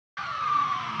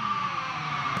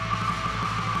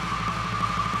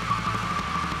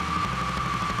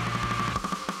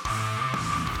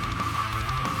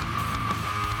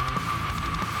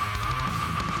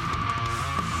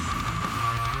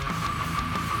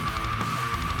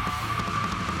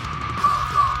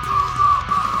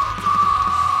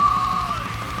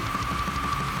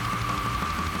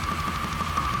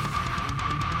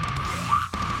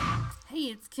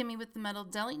Metal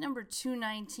Deli number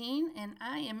 219, and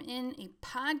I am in a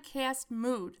podcast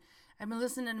mood. I've been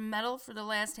listening to metal for the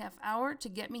last half hour to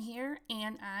get me here,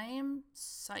 and I am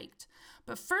psyched.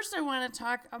 But first, I want to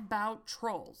talk about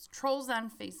trolls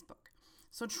on Facebook.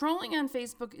 So trolling on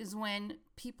Facebook is when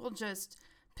people just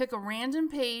pick a random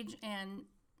page and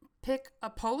pick a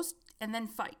post and then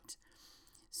fight.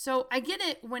 So I get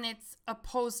it when it's a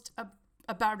post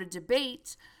about a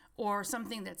debate or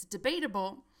something that's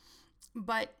debatable,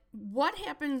 but what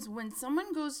happens when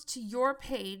someone goes to your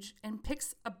page and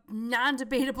picks a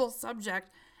non-debatable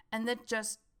subject and then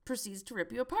just proceeds to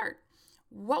rip you apart?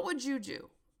 What would you do?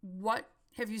 What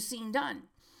have you seen done?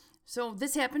 So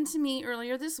this happened to me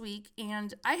earlier this week,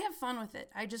 and I have fun with it.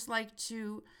 I just like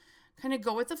to kind of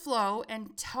go with the flow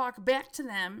and talk back to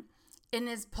them in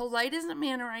as polite as a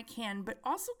manner I can, but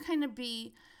also kind of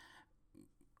be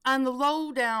on the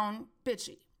low down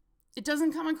bitchy. It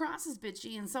doesn't come across as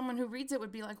bitchy, and someone who reads it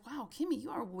would be like, wow, Kimmy, you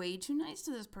are way too nice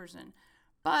to this person.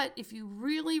 But if you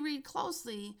really read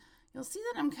closely, you'll see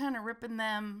that I'm kind of ripping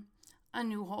them a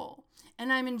new hole,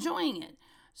 and I'm enjoying it.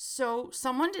 So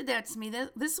someone did that to me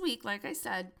this week, like I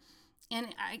said,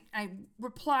 and I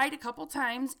replied a couple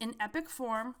times in epic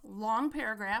form, long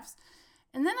paragraphs,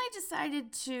 and then I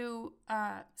decided to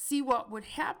see what would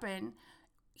happen.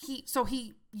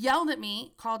 He yelled at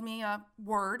me, called me a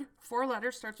word, 4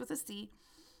 letters, starts with a C.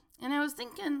 And I was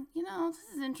thinking,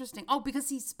 this is interesting. Oh, because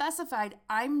he specified,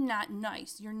 I'm not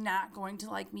nice. You're not going to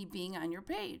like me being on your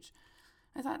page.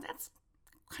 I thought that's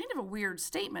kind of a weird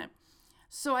statement.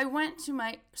 So I went to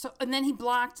and then he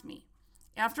blocked me.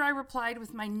 After I replied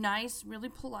with my nice, really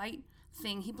polite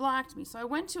thing, he blocked me. So I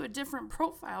went to a different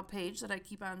profile page that I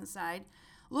keep on the side,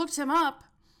 looked him up,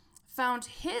 found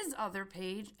his other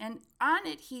page, and on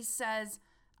it he says,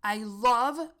 I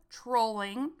love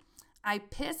trolling. I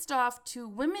pissed off 2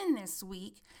 women this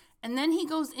week. And then he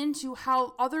goes into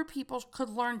how other people could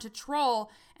learn to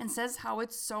troll and says how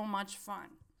it's so much fun.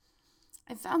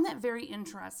 I found that very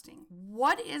interesting.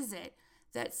 What is it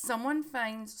that someone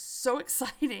finds so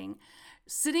exciting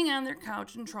sitting on their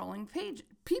couch and trolling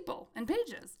people and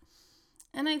pages?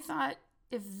 And I thought,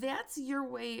 if that's your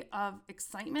way of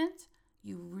excitement,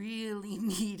 you really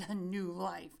need a new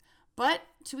life. But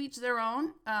to each their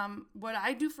own. What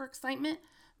I do for excitement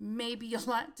may be a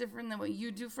lot different than what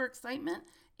you do for excitement.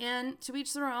 And to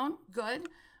each their own, good.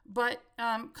 But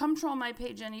come troll my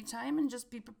page anytime and just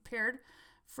be prepared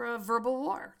for a verbal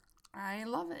war. I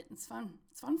love it. It's fun.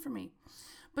 It's fun for me.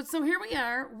 But so here we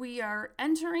are. We are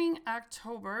entering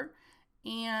October,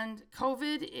 and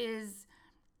COVID is,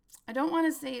 I don't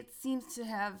want to say it seems to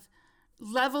have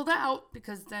leveled out,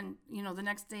 because then, the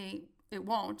next day it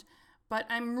won't. But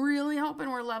I'm really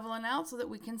hoping we're leveling out so that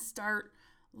we can start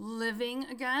living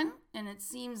again. And it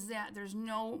seems that there's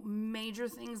no major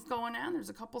things going on. There's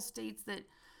a couple states that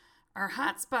are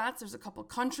hot spots. There's a couple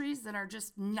countries that are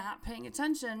just not paying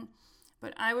attention.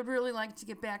 But I would really like to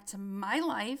get back to my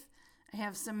life. I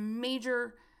have some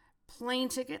major plane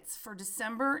tickets for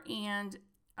December and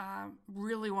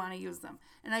really want to use them.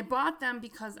 And I bought them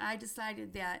because I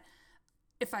decided that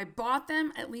if I bought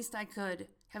them, at least I could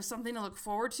have something to look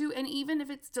forward to. And even if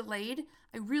it's delayed,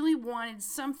 I really wanted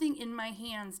something in my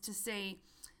hands to say,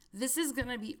 this is going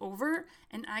to be over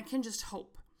and I can just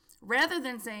hope. Rather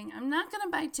than saying, I'm not going to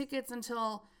buy tickets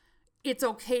until it's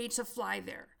okay to fly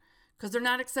there, because they're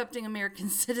not accepting American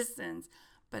citizens.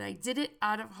 But I did it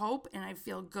out of hope, and I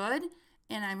feel good,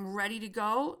 and I'm ready to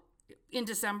go in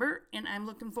December, and I'm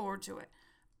looking forward to it.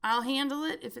 I'll handle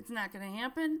it if it's not going to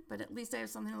happen, but at least I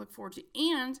have something to look forward to.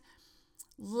 And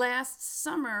last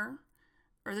summer,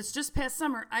 or this just past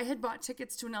summer, I had bought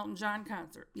tickets to an Elton John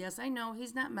concert. Yes, I know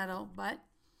he's not metal, but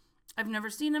I've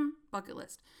never seen him, bucket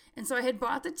list. And so I had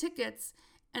bought the tickets,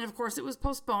 and of course it was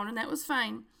postponed, and that was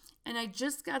fine. And I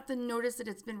just got the notice that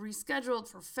it's been rescheduled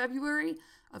for February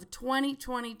of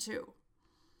 2022.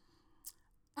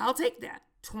 I'll take that.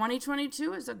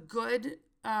 2022 is a good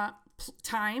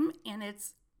time, and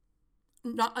it's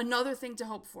not another thing to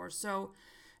hope for. So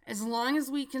as long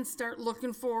as we can start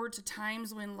looking forward to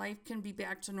times when life can be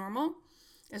back to normal,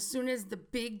 as soon as the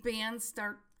big bands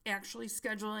start actually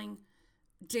scheduling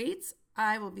dates,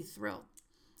 I will be thrilled.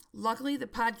 Luckily, the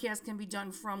podcast can be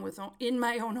done from in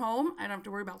my own home. I don't have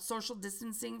to worry about social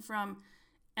distancing from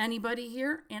anybody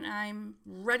here, and I'm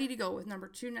ready to go with number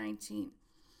 219.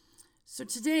 So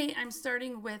today I'm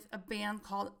starting with a band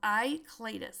called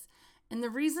iClatus. And the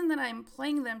reason that I'm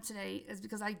playing them today is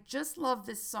because I just love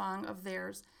this song of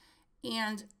theirs.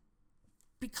 And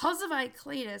because of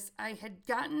iClatus, I had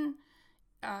gotten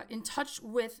in touch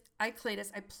with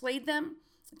iClatus. I played them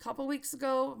a couple weeks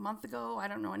ago, a month ago, I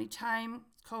don't know, any time,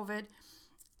 COVID.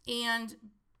 And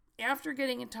after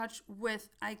getting in touch with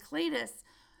Icletus,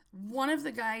 one of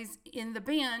the guys in the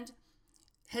band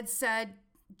had said,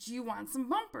 do you want some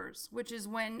bumpers? Which is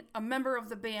when a member of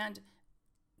the band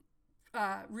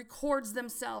records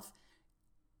themselves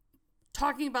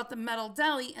talking about the Metal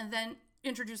Deli and then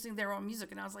introducing their own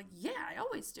music. And I was like, yeah, I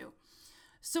always do.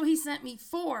 So he sent me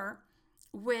four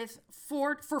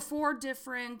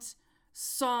different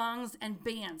songs and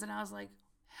bands. And I was like,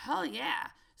 hell yeah.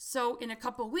 So in a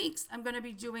couple weeks, I'm going to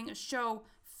be doing a show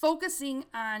focusing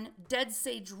on Dead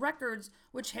Sage Records,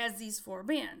 which has these four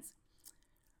bands.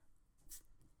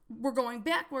 We're going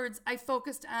backwards. I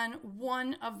focused on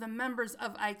one of the members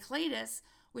of Icletus,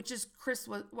 which is Chris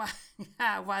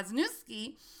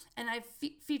Wozniewski, and I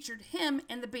featured him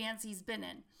and the bands he's been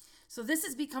in. So this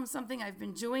has become something I've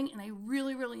been doing, and I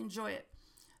really, really enjoy it.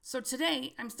 So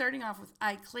today, I'm starting off with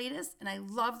Icletus, and I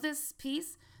love this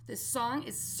piece. This song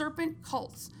is Serpent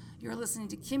Cults. You're listening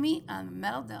to Kimmy on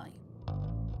Metal Deli.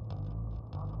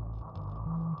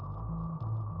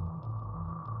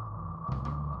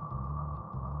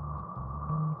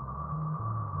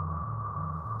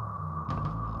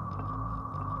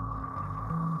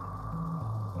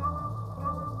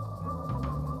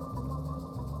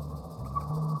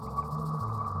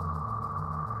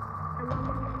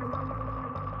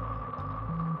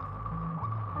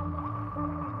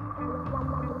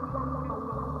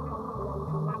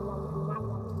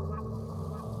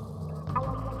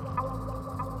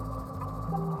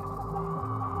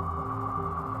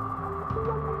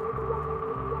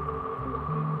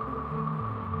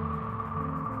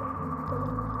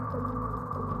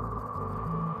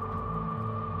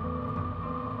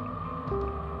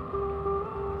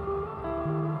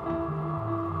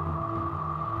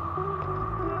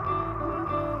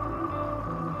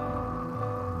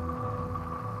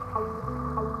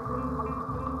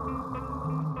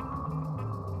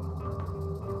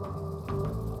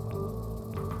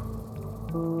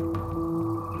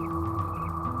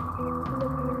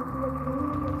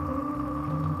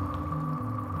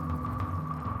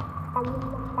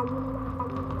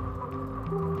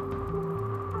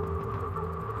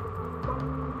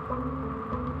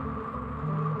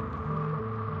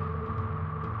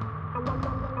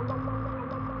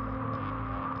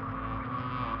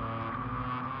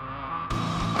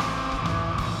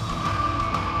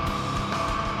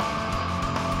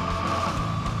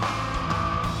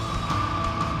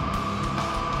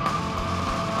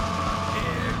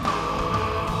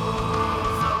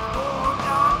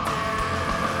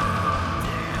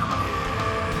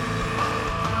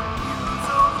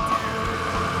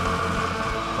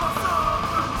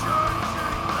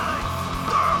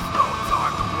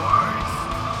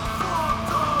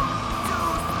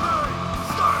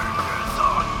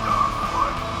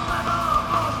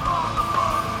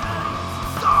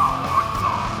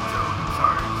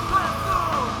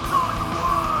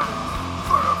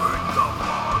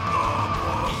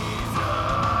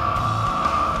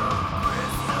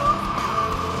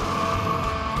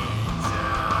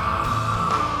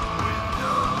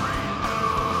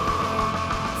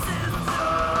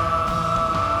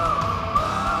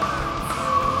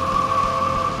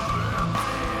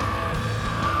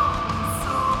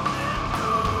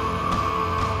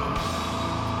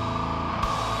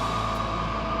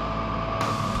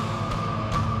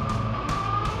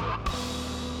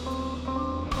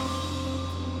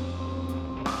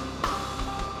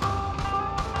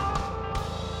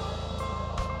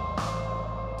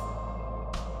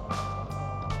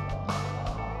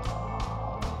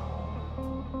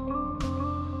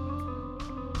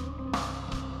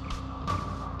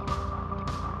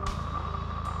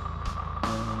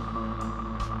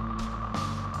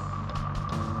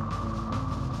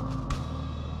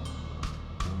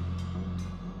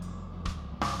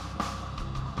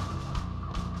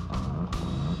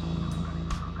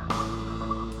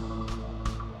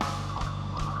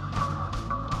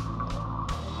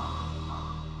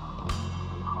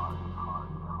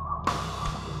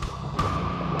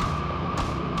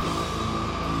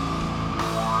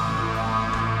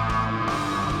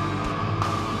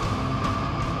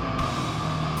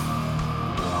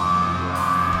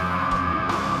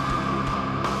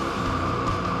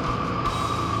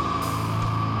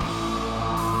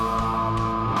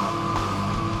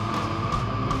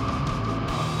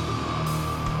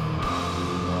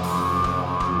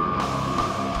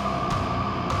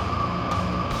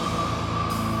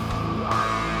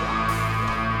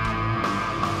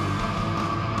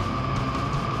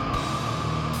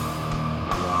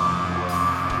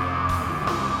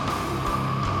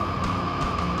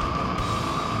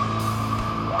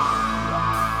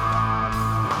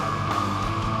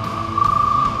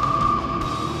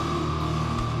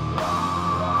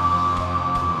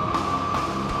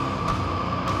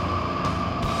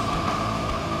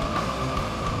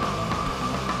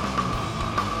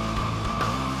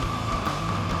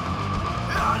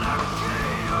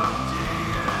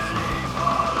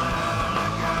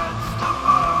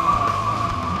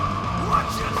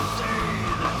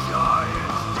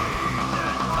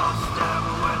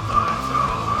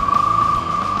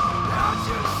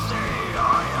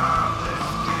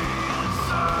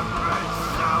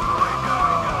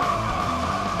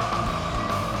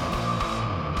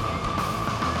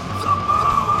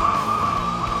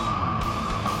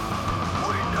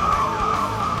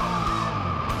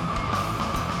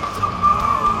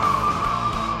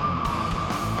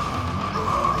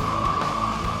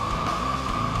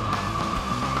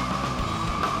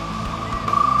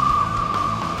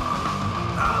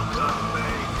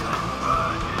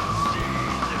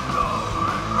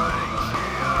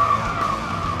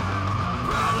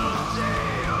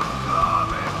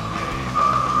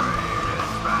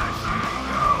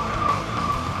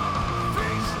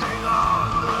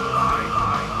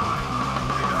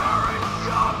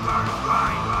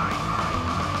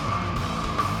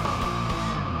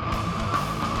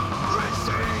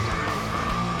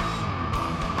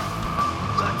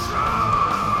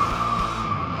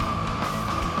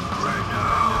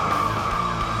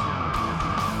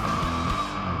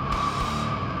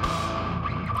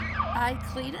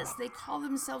 latest. They call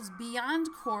themselves Beyond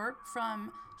Corp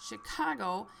from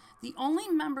Chicago. The only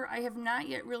member I have not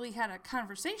yet really had a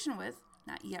conversation with,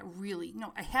 not yet really,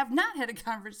 no, I have not had a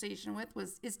conversation with,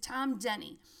 is Tom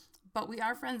Denny. But we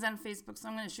are friends on Facebook, so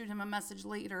I'm going to shoot him a message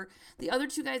later. The other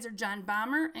two guys are John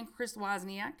Bomber and Chris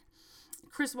Wozniak.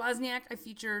 Chris Wozniak I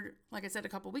featured, like I said, a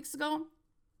couple weeks ago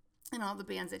in all the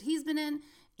bands that he's been in.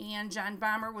 And John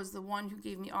Bomber was the one who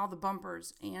gave me all the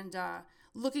bumpers. And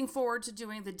looking forward to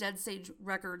doing the Dead Sage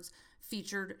Records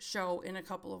featured show in a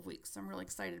couple of weeks. I'm really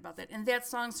excited about that. And that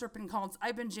song, Serpent Calls,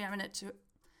 I've been jamming it to...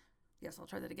 Yes, I'll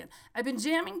try that again. I've been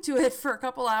jamming to it for a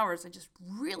couple hours. I just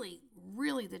really,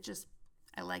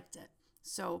 I liked it.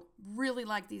 So really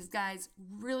like these guys.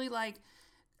 Really like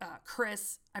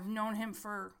Chris. I've known him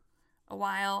for a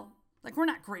while. Like, we're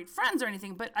not great friends or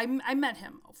anything, but I met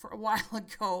him for a while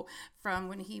ago from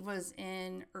when he was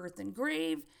in Earth and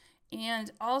Grave.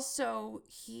 And also,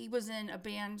 he was in a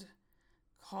band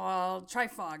called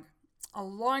Trifog a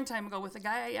long time ago with a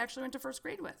guy I actually went to first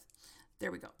grade with.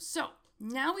 There we go. So,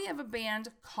 now we have a band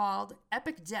called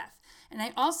Epic Death. And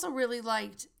I also really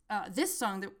liked this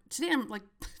song. Today I'm like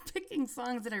picking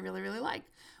songs that I really, really like,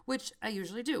 which I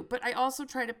usually do. But I also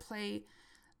try to play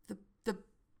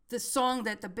the song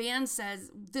that the band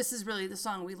says, this is really the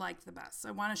song we like the best.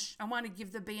 I want to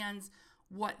give the bands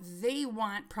what they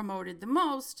want promoted the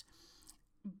most.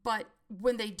 But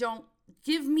when they don't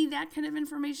give me that kind of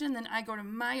information, then I go to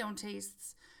my own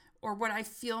tastes or what I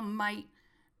feel might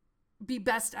be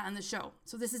best on the show.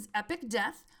 So this is Epic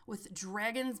Death with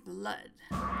Dragon's Blood.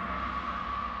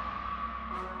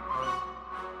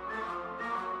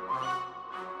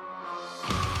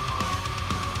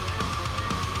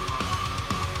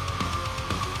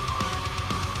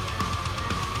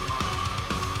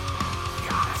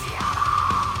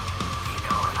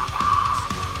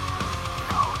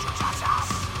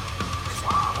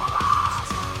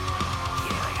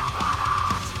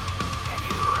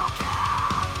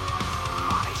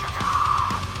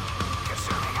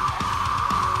 Consuming our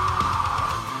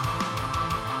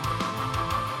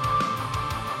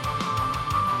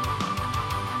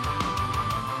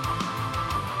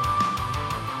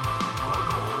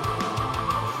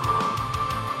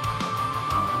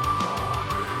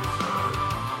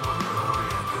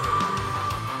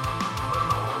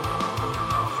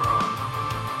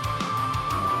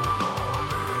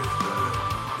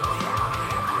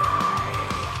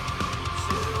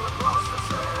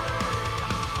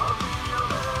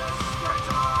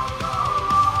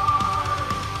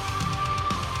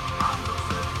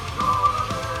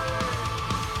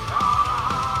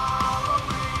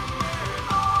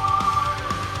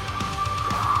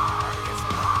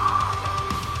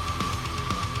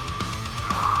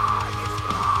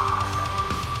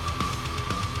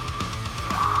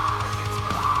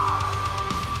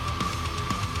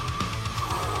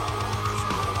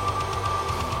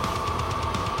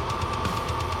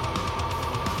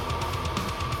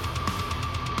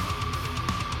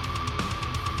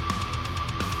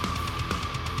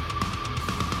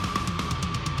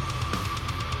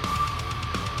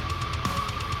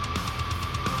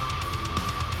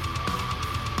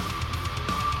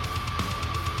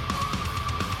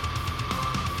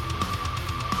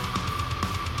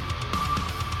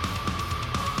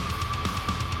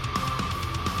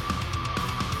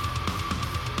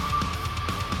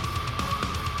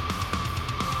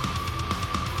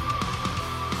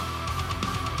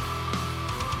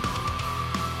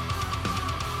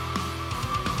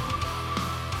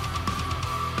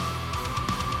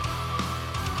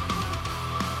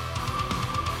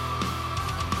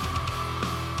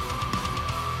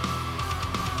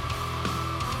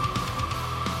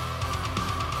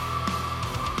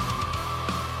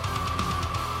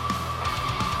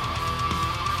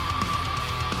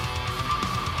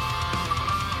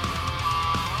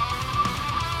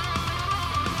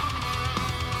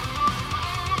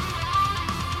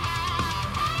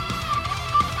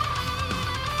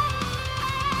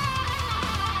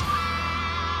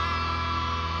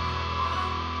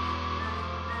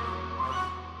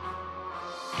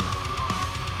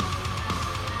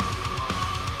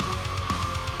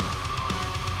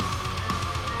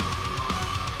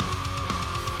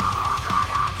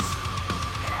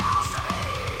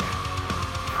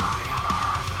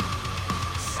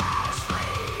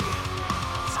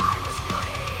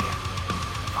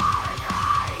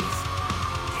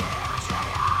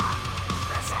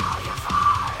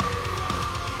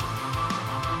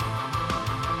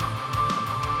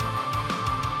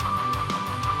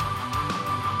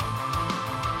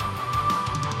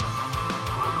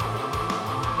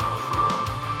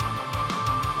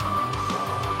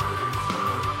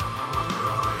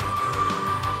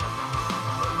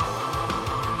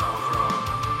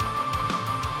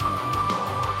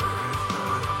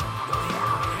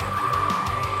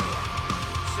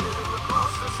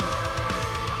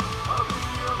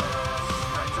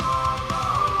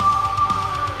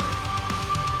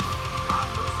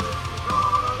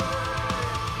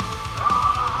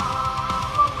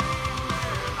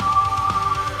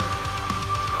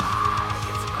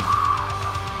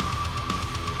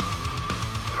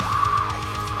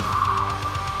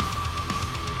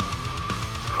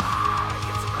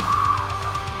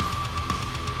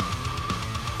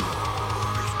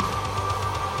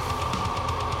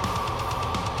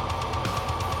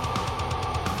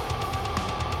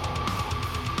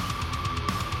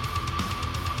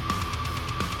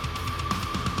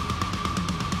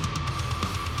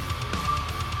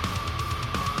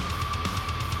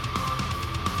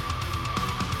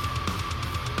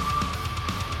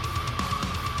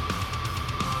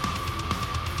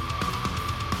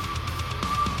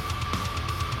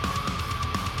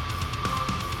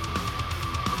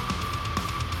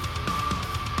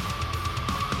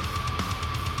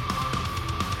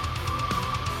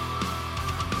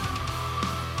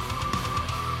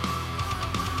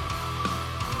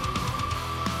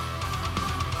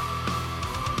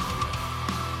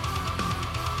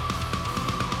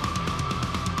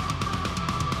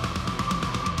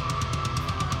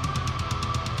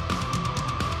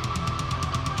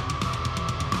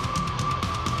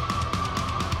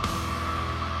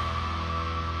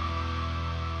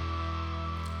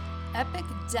Epic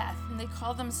Death, and they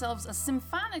call themselves a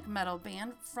symphonic metal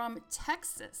band from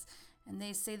Texas. And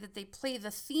they say that they play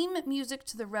the theme music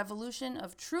to the revolution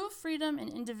of true freedom and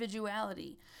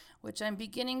individuality, which I'm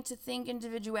beginning to think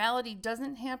individuality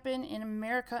doesn't happen in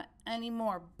America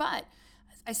anymore. But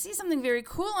I see something very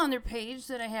cool on their page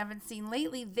that I haven't seen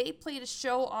lately. They played a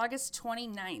show August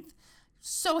 29th.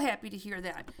 So happy to hear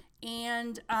that.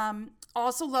 And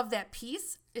also love that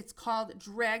piece. It's called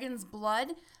Dragon's Blood.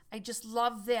 I just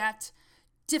love that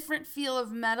different feel of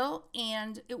metal.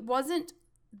 And it wasn't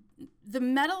the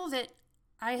metal that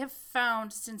I have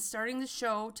found since starting the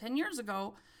show 10 years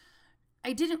ago.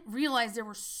 I didn't realize there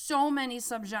were so many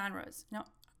subgenres. Now,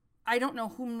 I don't know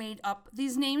who made up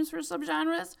these names for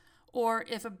subgenres or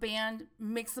if a band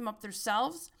makes them up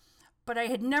themselves, but I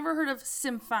had never heard of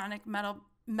symphonic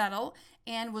metal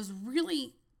and was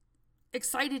really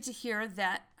excited to hear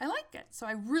that I like it. So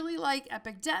I really like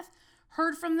Epic Death,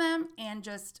 heard from them, and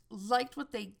just liked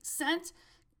what they sent.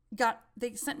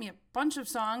 They sent me a bunch of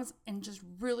songs and just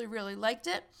really, really liked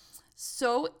it.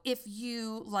 So if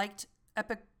you liked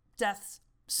Epic Death's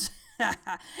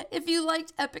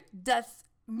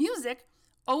music,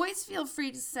 always feel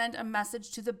free to send a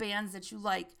message to the bands that you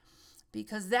like,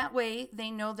 because that way they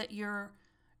know that you're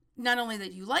not only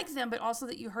that you like them, but also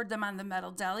that you heard them on the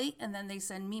Metal Deli, and then they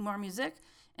send me more music,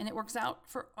 and it works out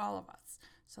for all of us.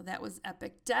 So that was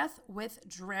Epic Death with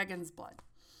Dragon's Blood.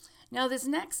 Now this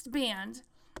next band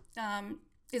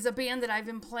is a band that I've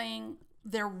been playing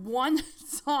their one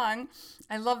song.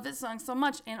 I love this song so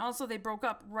much, and also they broke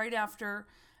up right after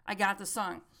I got the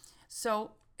song.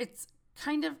 So it's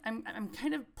kind of, I'm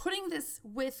kind of putting this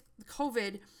with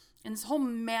COVID and this whole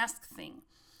mask thing.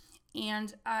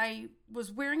 And I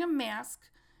was wearing a mask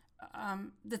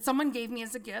that someone gave me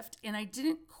as a gift, and I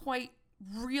didn't quite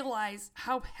realize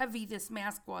how heavy this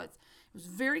mask was. It was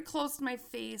very close to my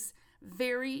face,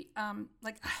 very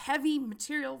like a heavy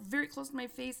material, very close to my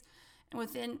face. And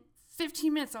within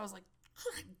 15 minutes, I was like,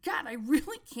 oh, God, I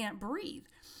really can't breathe.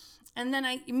 And then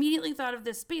I immediately thought of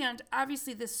this band.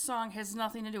 Obviously, this song has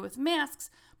nothing to do with masks,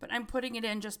 but I'm putting it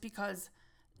in just because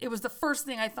it was the first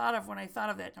thing I thought of when I thought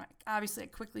of it. Obviously, I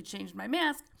quickly changed my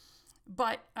mask,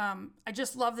 but I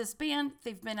just love this band.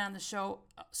 They've been on the show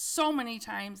so many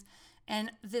times,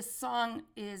 and this song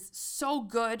is so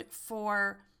good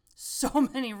for so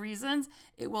many reasons.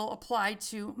 It will apply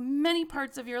to many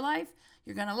parts of your life.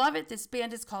 You're going to love it. This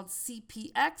band is called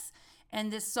CPX,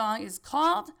 and this song is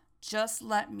called Just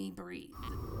Let Me Breathe.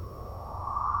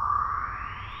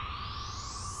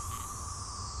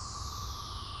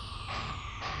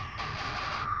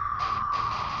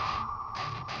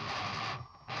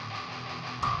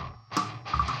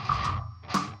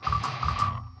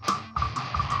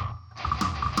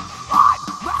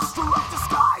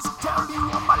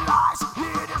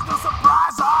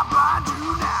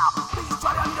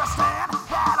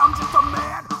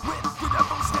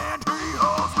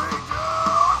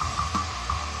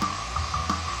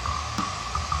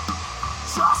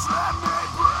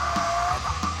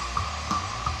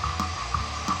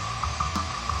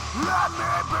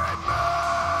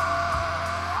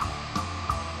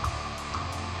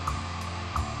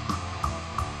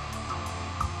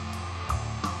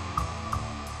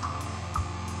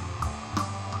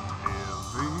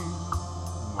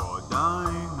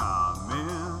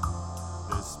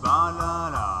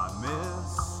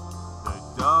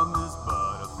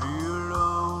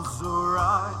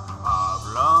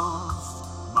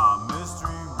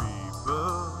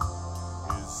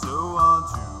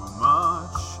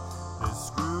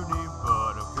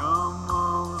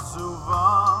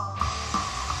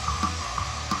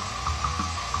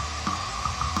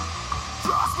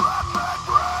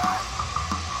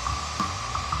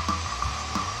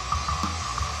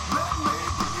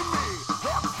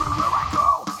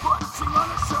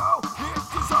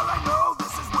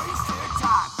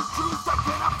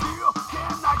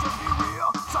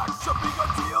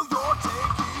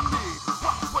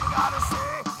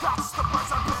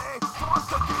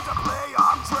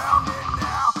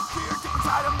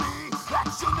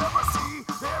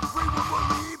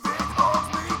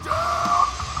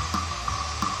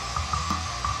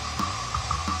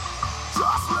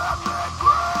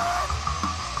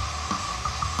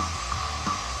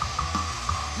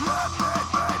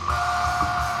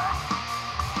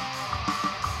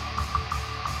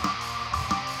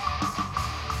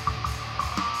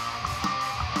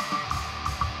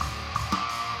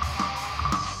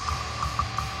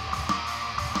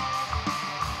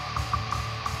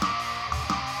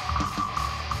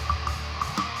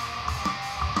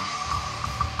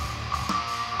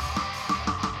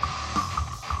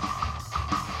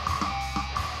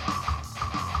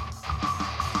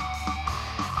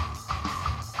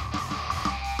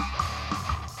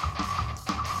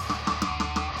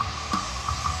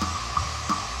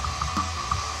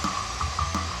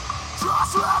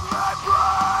 Just let me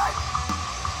breathe.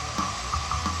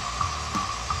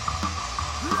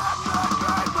 Let me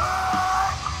be me.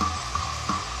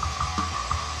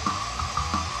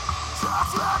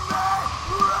 Just let me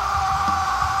breathe.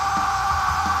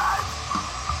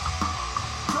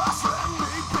 Just let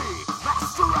me be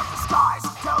master of the skies.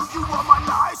 Tell you all my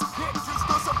lies. It's just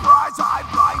no surprise I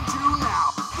blind you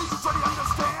now. Please try to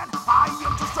understand. I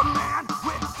am just a man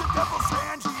with the devil's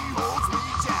hand. He holds me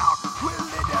down. Will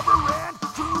it ever end?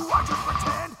 Do I just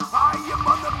pretend? I am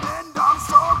on the mend. I'm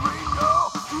sorry,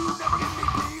 no. You never give me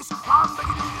peace. I'm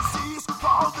begging you to cease.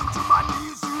 Fall into my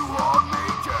knees. You hold me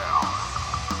down.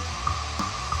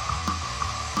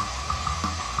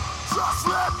 Just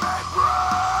let me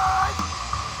breathe.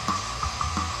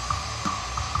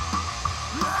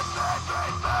 Let me be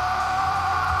me.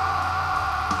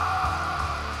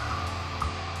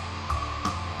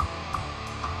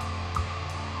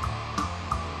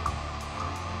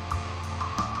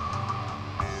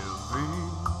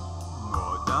 Living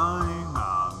or dying,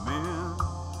 I'm in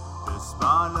the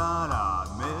spotlight. I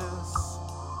miss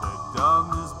the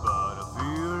darkness, but I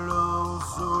feel oh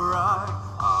so right.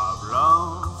 I've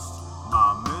lost my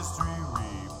mystery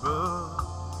rebirth.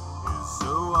 It's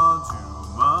so all too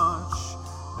much.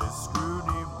 The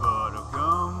scrutiny, but I've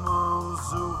come oh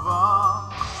so far.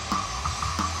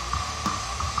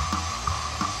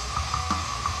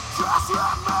 Just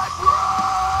let me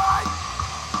breathe.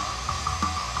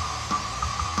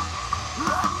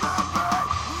 Let me be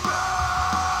me.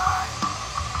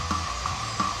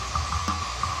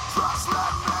 Just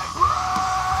let me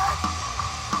breathe.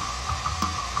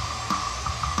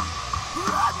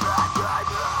 Let me be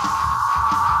me.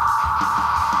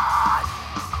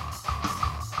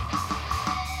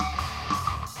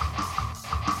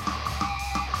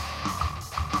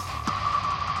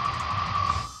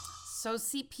 So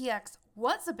CPX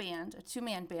was a band, a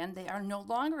two-man band. They are no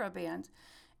longer a band.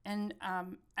 And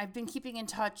I've been keeping in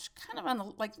touch, kind of on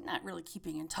the, like, not really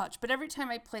keeping in touch, but every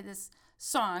time I play this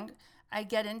song, I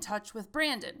get in touch with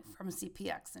Brandon from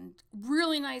CPX. And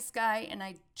really nice guy, and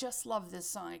I just love this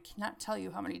song. I cannot tell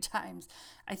you how many times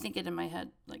I think it in my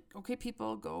head, like, okay,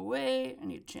 people, go away. I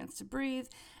need a chance to breathe.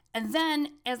 And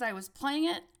then, as I was playing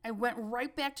it, I went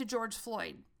right back to George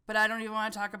Floyd. But I don't even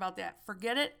want to talk about that.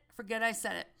 Forget it. Forget I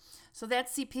said it. So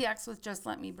that's CPX with Just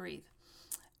Let Me Breathe.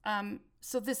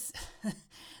 So this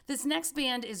this next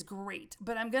band is great,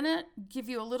 but I'm going to give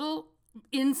you a little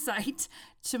insight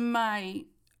to my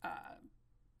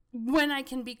when I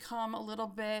can become a little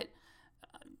bit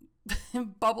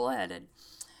bubble-headed.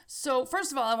 So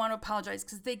first of all, I want to apologize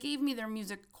because they gave me their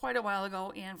music quite a while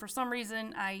ago, and for some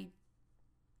reason I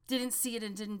didn't see it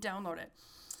and didn't download it.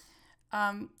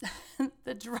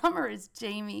 The drummer is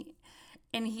Jamie,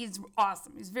 and he's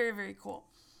awesome. He's very, very cool.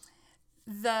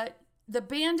 The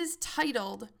band is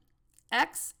titled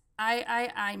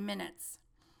XIII Minutes.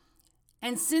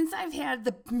 And since I've had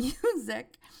the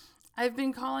music, I've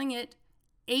been calling it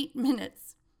 8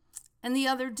 Minutes. And the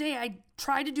other day I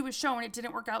tried to do a show and it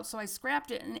didn't work out, so I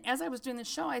scrapped it. And as I was doing the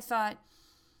show, I thought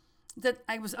that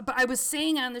I was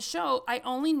saying on the show, I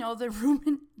only know the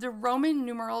Roman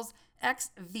numerals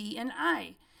X, V, and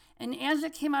I. And as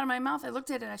it came out of my mouth, I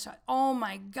looked at it, I thought, oh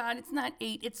my God, it's not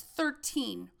 8, it's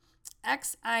 13.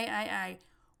 XIII.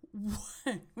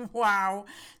 Wow.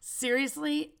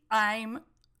 Seriously, I'm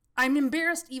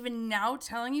embarrassed even now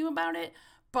telling you about it,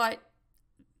 but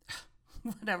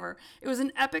whatever. It was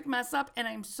an epic mess up, and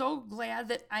I'm so glad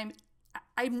that I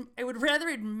would rather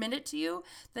admit it to you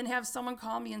than have someone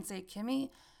call me and say,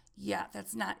 Kimmy, yeah,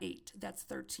 that's not 8, that's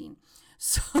 13.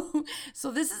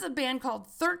 So this is a band called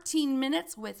 13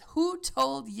 Minutes with Who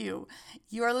Told You.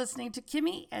 You are listening to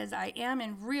Kimmy, as I am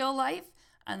in real life,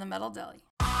 on the Metal Deli.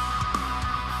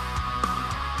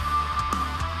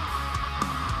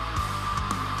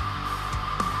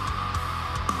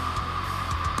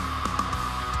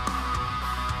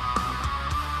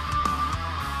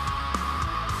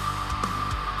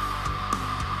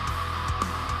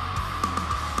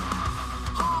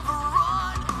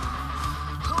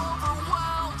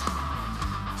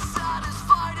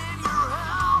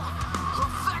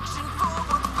 Affection for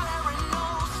what's bare and no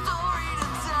story to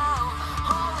tell.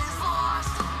 All these lost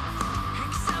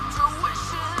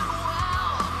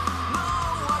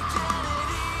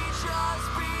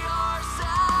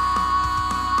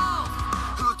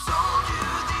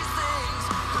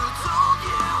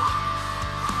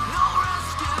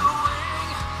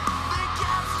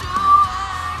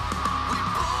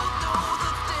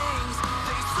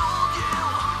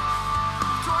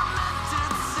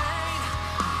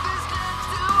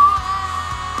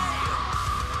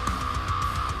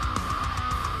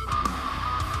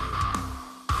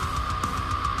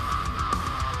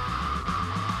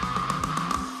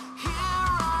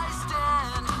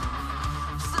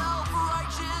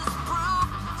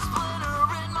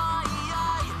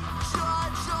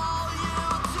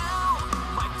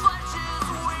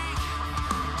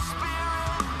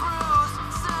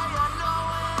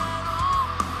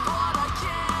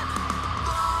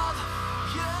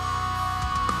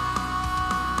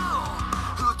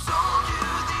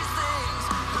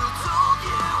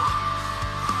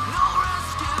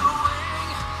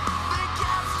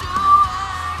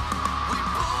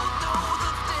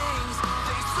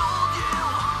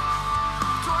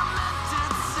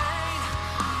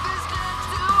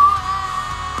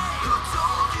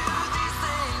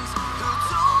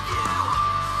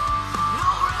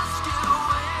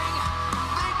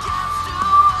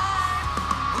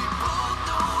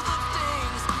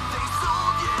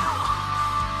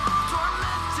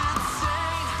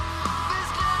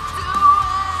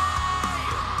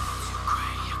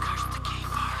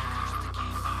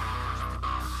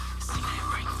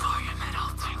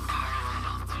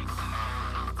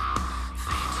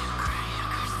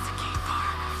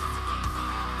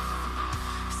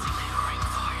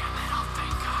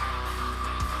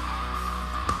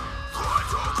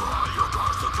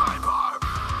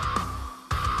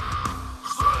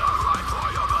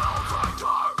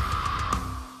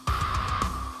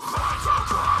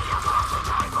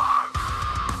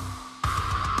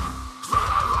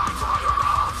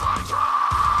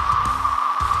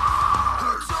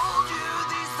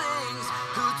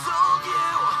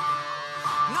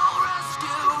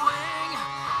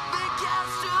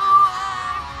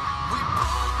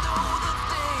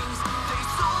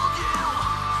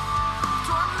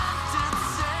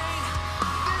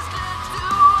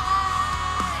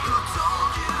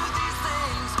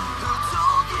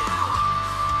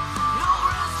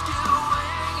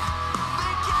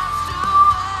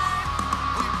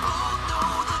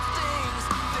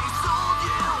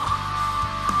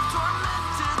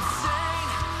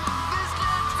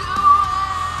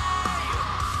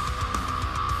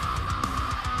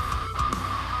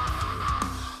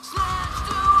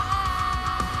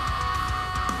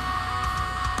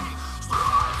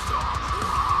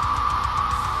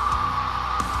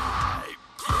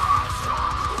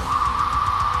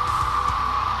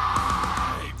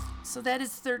So that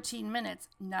is 13 minutes,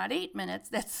 not 8 minutes.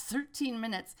 That's 13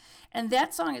 minutes. And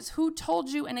that song is Who Told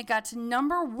You? And it got to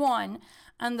number 1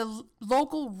 on the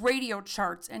local radio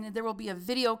charts. And there will be a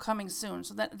video coming soon.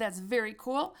 So that's very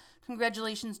cool.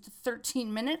 Congratulations to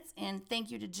 13 minutes. And thank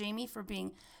you to Jamie for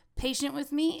being patient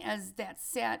with me as that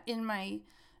sat in my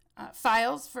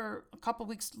files for a couple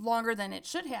weeks longer than it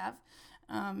should have.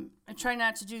 I try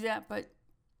not to do that, but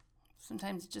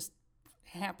sometimes it just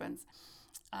happens.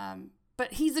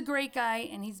 But he's a great guy,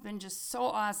 and he's been just so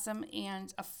awesome.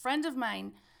 And a friend of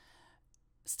mine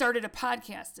started a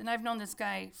podcast, and I've known this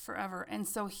guy forever. And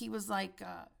so he was like,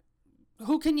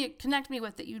 "Who can you connect me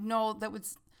with that you know that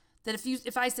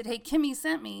if I said, hey, Kimmy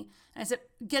sent me," and I said,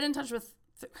 get in touch with.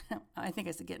 I think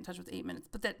I said get in touch with 8 minutes,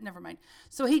 but that never mind.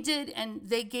 So he did, and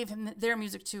they gave him their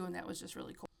music too, and that was just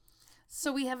really cool.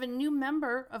 So we have a new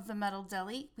member of the Metal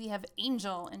Deli. We have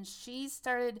Angel, and she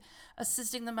started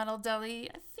assisting the Metal Deli,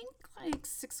 I think like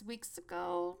 6 weeks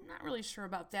ago. Not really sure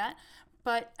about that.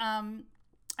 But I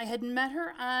had met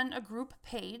her on a group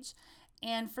page,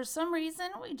 and for some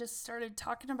reason we just started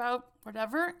talking about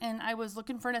whatever, and I was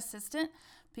looking for an assistant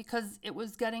because it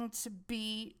was getting to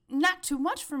be not too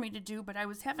much for me to do, but I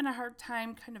was having a hard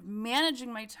time kind of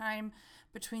managing my time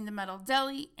between the Metal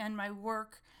Deli and my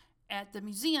work at the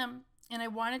museum. And I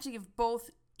wanted to give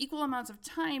both equal amounts of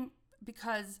time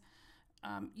because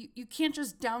you can't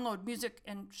just download music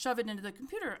and shove it into the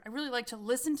computer. I really like to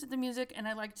listen to the music, and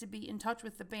I like to be in touch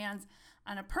with the bands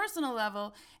on a personal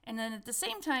level. And then at the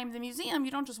same time, the museum,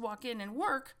 you don't just walk in and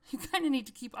work. You kind of need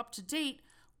to keep up to date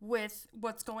with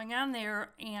what's going on there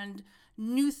and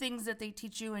new things that they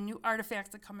teach you and new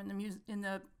artifacts that come in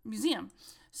the museum.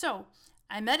 So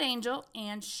I met Angel,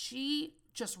 and she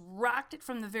just rocked it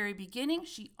from the very beginning.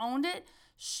 She owned it.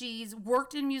 She's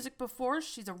worked in music before.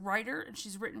 She's a writer, and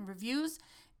she's written reviews,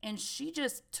 and she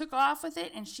just took off with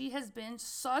it, and she has been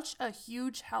such a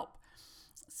huge help.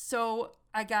 So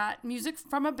I got music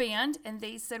from a band, and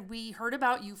they said, we heard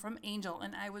about you from Angel,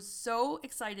 and I was so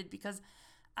excited because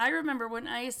I remember when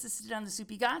I assisted on the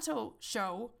Soupy Gato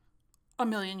show a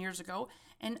million years ago,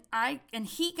 and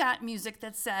he got music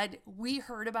that said, we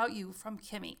heard about you from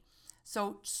Kimmy.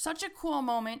 So such a cool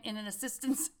moment in an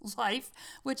assistant's life,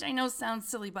 which I know sounds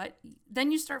silly, but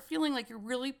then you start feeling like you're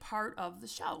really part of the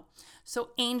show.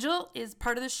 So Angel is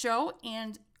part of the show,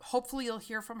 and hopefully you'll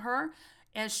hear from her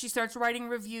as she starts writing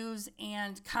reviews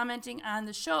and commenting on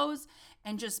the shows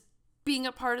and just being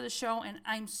a part of the show. And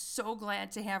I'm so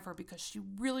glad to have her because she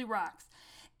really rocks.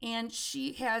 And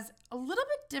she has a little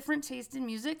bit different taste in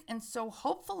music, and so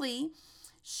hopefully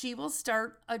she will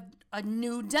start a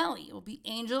new deli. It will be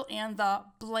Angel and the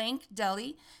Blank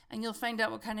Deli, and you'll find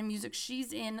out what kind of music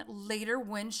she's in later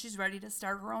when she's ready to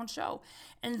start her own show.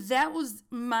 And that was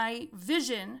my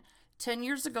vision 10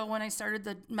 years ago when I started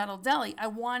the Metal Deli. I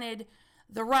wanted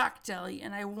the Rock Deli,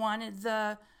 and I wanted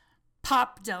the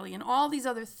Pop Deli, and all these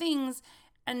other things.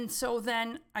 And so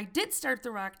then I did start the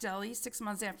Rock Deli 6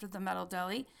 months after the Metal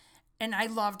Deli, and I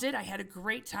loved it. I had a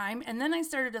great time. And then I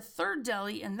started a third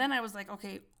deli, and then I was like,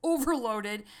 okay,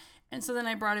 overloaded. And so then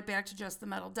I brought it back to just the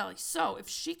Metal Deli. So if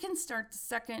she can start the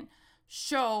second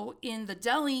show in the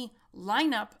deli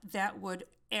lineup, that would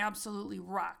absolutely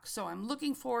rock. So I'm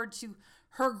looking forward to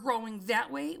her growing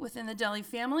that way within the deli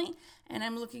family, and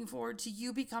I'm looking forward to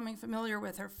you becoming familiar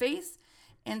with her face.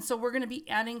 And so we're going to be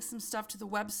adding some stuff to the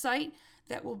website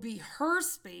that will be her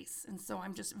space. And so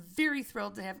I'm just very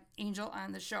thrilled to have Angel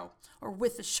on the show, or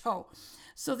with the show.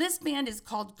 So this band is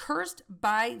called Cursed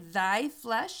by Thy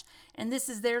Flesh, and this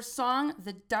is their song,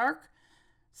 The Dark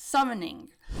Summoning.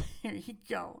 Here you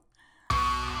go.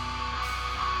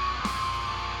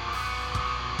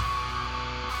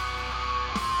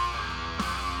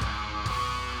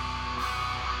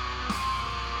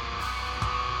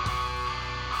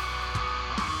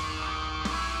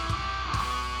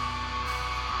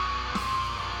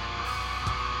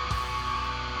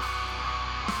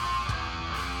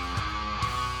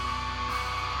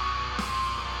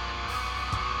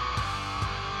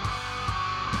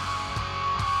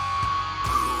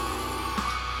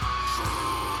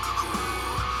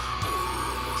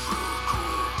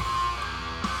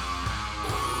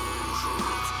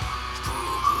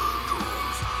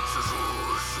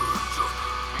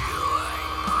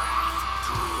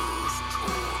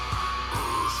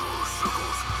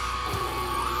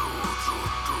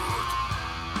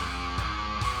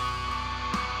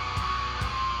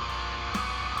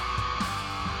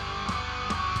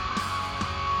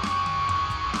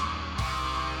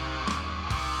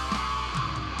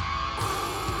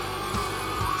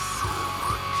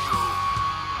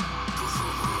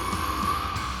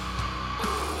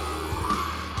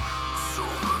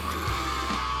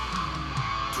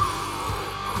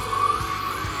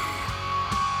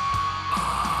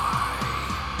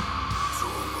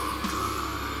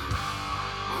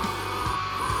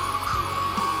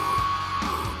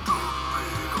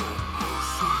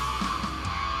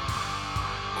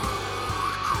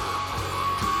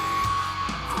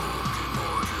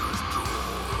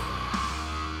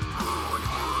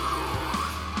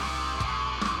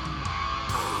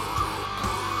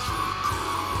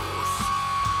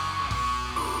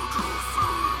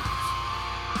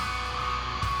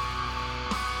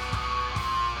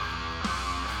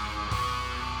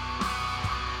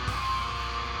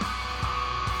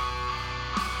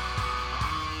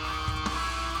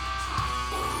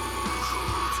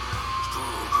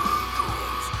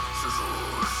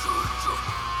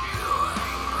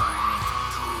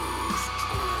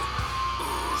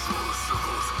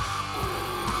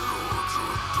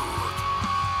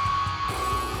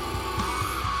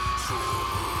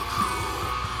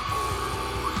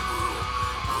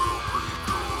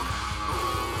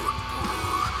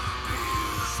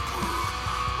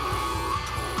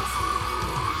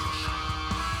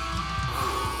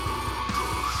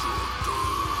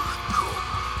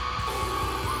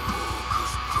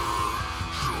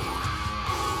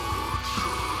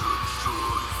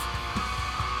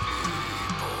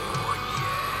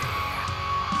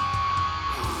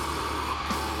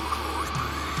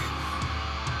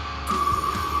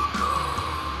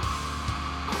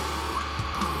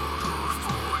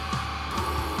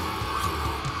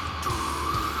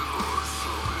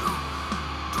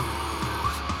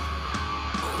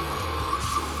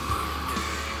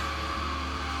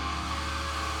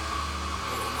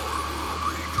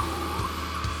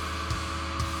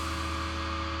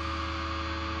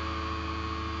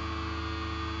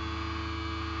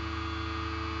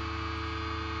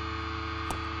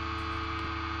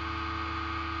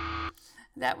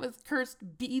 That was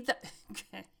cursed be the...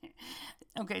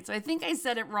 Okay, so I think I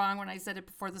said it wrong when I said it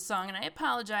before the song, and I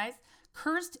apologize.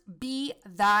 Cursed be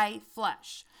thy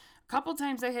flesh. A couple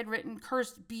times I had written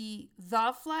cursed be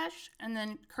the flesh, and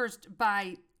then cursed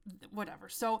by whatever.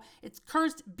 So it's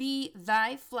cursed be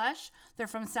thy flesh. They're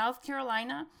from South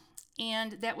Carolina,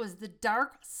 and that was the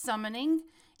Dark Summoning.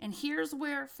 And here's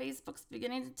where Facebook's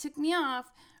beginning to tick me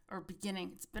off, or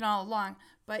beginning, it's been all along,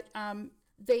 but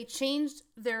they changed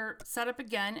their setup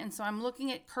again, and so I'm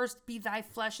looking at Cursed Be Thy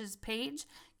Flesh's page.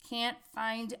 Can't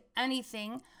find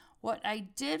anything. What I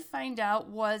did find out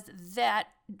was that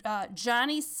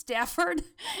Johnny Stafford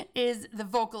is the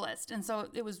vocalist, and so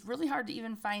it was really hard to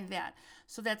even find that.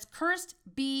 So that's Cursed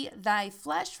Be Thy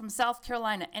Flesh from South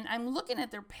Carolina, and I'm looking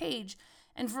at their page,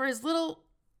 and for as little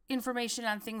information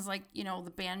on things like, you know,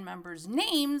 the band members'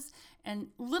 names and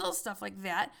little stuff like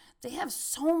that, they have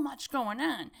so much going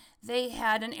on. They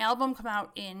had an album come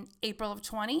out in April of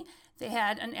 20. They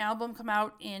had an album come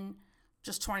out in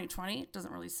just 2020. It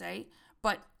doesn't really say,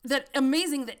 but that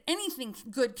amazing that anything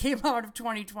good came out of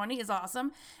 2020 is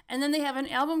awesome. And then they have an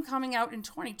album coming out in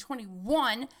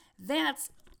 2021. That's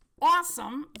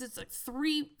awesome. There's like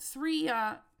three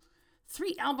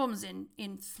albums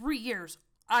in 3 years.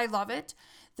 I love it.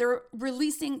 They're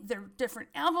releasing their different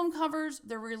album covers.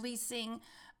 They're releasing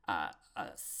a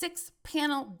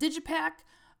 6-panel digipack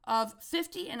of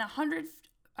 50 to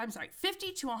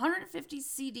 150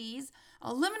 CDs,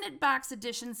 a limited box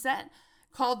edition set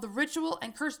called The Ritual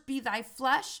and Cursed Be Thy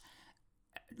Flesh,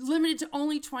 limited to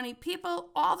only 20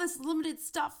 people. All this limited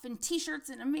stuff and t-shirts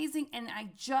and amazing. And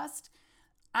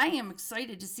I am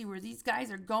excited to see where these guys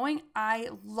are going. I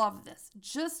love this.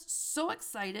 Just so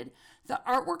excited. The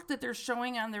artwork that they're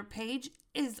showing on their page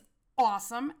is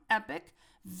awesome, epic,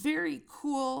 very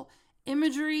cool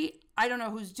imagery. I don't know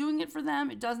who's doing it for them.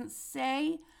 It doesn't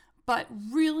say, but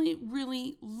really,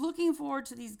 really looking forward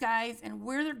to these guys and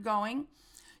where they're going.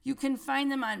 You can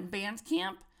find them on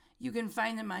Bandcamp. You can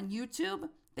find them on YouTube.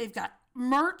 They've got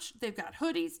merch. They've got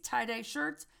hoodies, tie-dye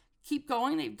shirts. Keep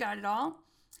going. They've got it all.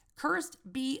 Cursed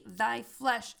Be Thy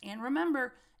Flesh. And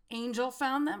remember, Angel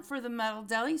found them for the Metal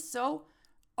Deli. So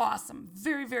awesome.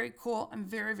 Very, very cool. I'm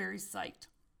very, very psyched.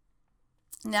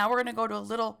 Now we're going to go to a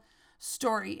little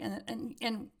story,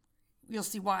 and you'll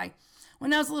see why.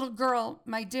 When I was a little girl,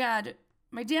 my dad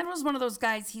was one of those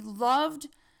guys. He loved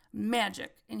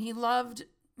magic, and he loved,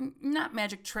 not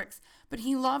magic tricks, but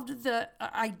he loved the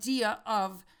idea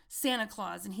of Santa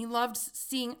Claus, and he loved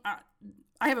seeing...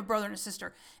 I have a brother and a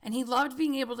sister, and he loved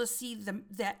being able to see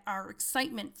our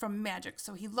excitement from magic.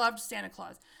 So he loved Santa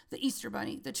Claus, the Easter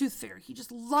Bunny, the Tooth Fairy. He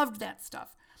just loved that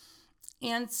stuff.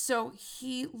 And so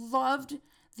he loved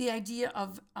the idea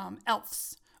of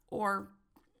elves, or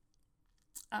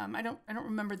I don't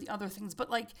remember the other things,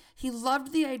 but like he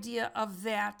loved the idea of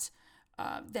that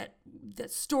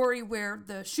story where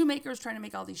the shoemaker is trying to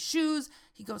make all these shoes.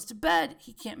 He goes to bed.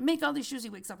 He can't make all these shoes. He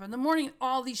wakes up in the morning.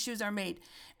 All these shoes are made.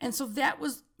 And so that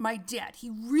was my dad.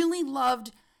 He really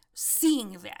loved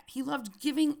seeing that. He loved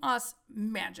giving us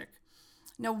magic.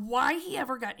 Now, why he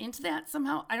ever got into that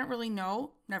somehow, I don't really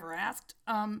know. Never asked.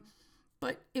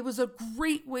 But it was a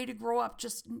great way to grow up.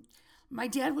 Just my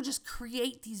dad would just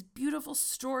create these beautiful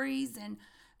stories, and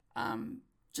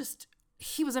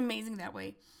he was amazing that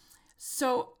way.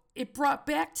 So it brought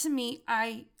back to me,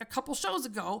 a couple shows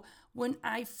ago when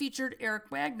I featured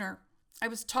Eric Wagner, I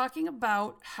was talking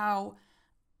about how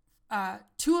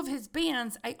 2 of his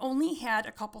bands, I only had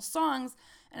a couple songs,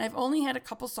 and I've only had a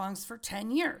couple songs for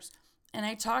 10 years. And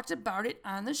I talked about it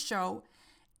on the show,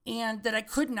 and that I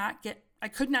could not get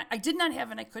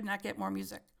more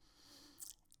music.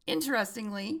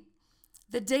 Interestingly,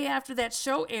 the day after that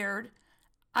show aired,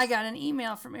 I got an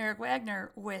email from Eric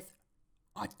Wagner with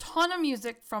a ton of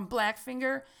music from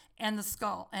Blackfinger and The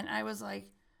Skull. And I was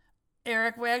like,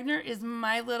 Eric Wagner is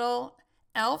my little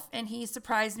elf, and he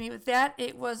surprised me with that.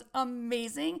 It was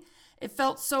amazing. It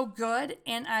felt so good,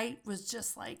 and I was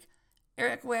just like,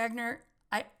 Eric Wagner,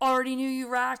 I already knew you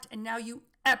rocked, and now you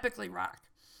epically rock.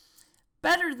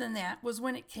 Better than that was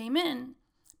when it came in,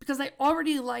 because I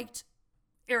already liked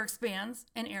Eric's bands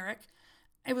and Eric.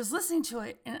 I was listening to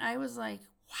it, and I was like,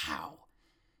 wow.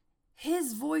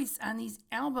 His voice on these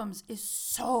albums is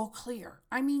so clear.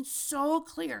 I mean, so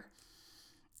clear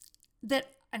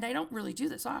that, and I don't really do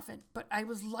this often, but I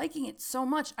was liking it so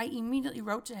much, I immediately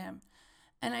wrote to him.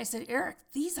 And I said, Eric,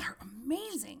 these are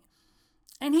amazing.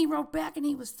 And he wrote back, and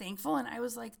he was thankful. And I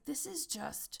was like, this is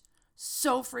just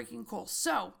so freaking cool.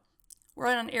 So we're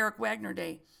on Eric Wagner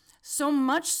Day. So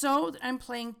much so that I'm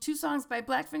playing 2 songs by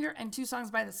Blackfinger and 2 songs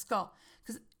by The Skull.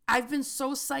 Because I've been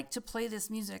so psyched to play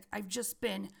this music. I've just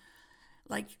been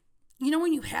like, you know,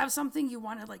 when you have something, you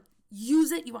want to like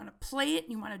use it, you want to play it,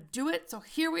 you want to do it. So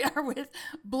here we are with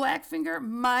Blackfinger,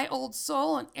 My Old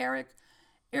Soul, and Eric,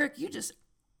 you just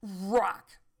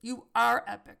rock. You are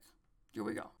epic. Here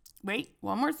we go. Wait,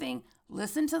 one more thing.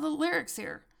 Listen to the lyrics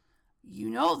here.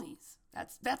 You know these.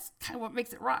 That's kind of what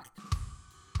makes it rock.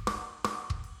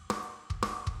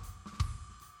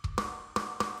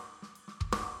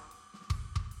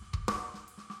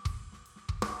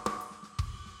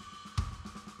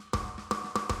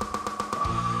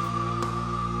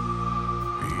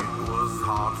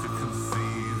 Hard to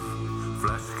conceive,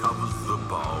 flesh covers the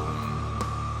bone.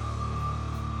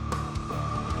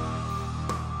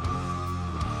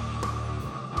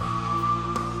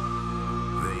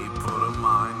 They put a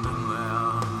mind in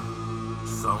there,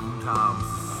 sometimes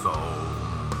a soul.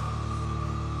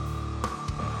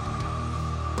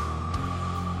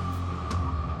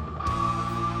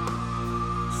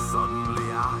 Suddenly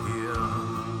I hear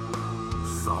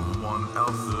someone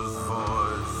else's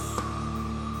voice.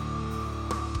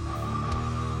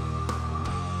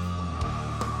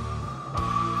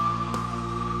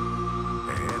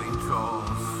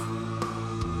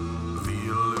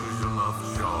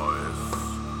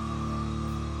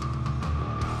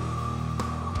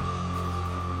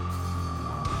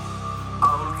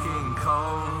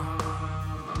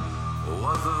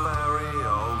 Was a very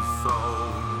old soul,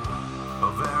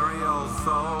 a very old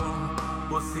soul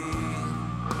was he.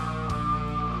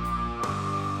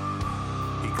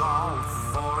 He called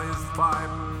for his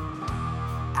pipe,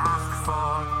 asked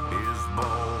for his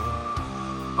bowl,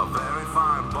 a very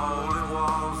fine bowl it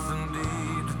was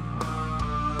indeed.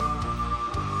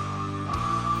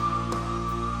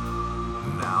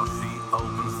 Now she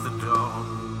opens the door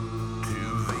to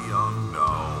the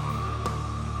unknown.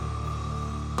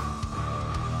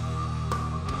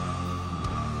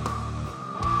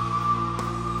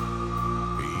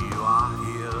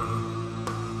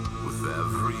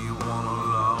 Everyone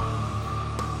alone.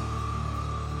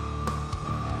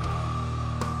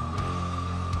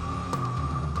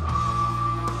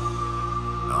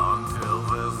 Until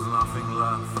there's nothing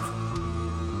left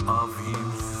of you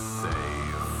to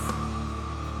save.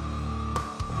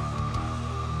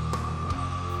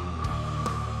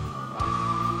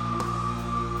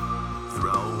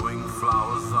 Throwing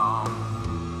flowers on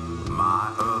my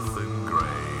earthen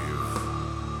grave.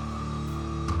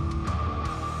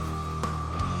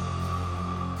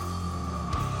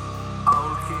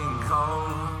 King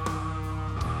Cole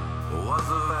was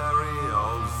a very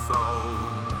old soul,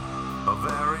 a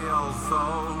very old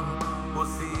soul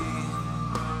was he.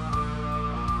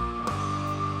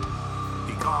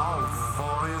 He called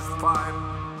for his pipe,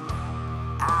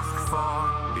 asked for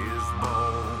his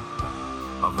bowl,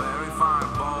 a very fine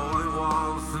bowl it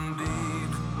was indeed.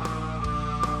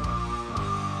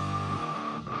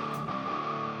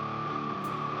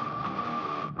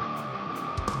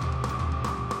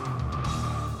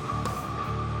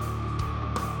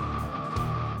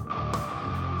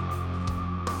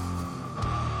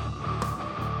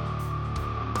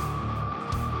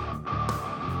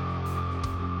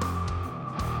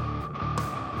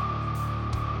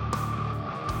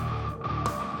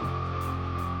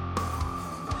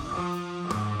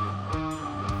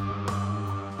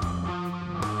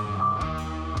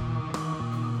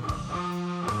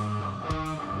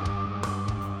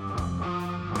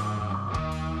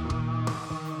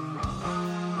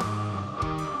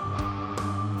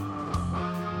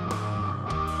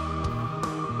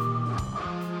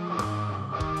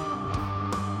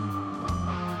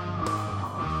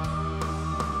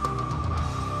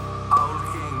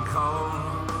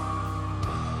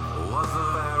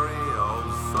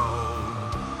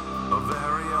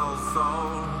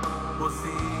 Was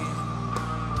he?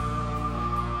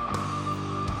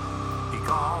 He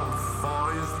called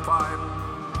for his pipe,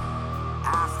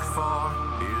 asked for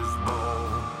his bowl,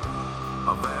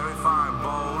 a very fine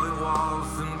bowl it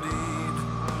was indeed.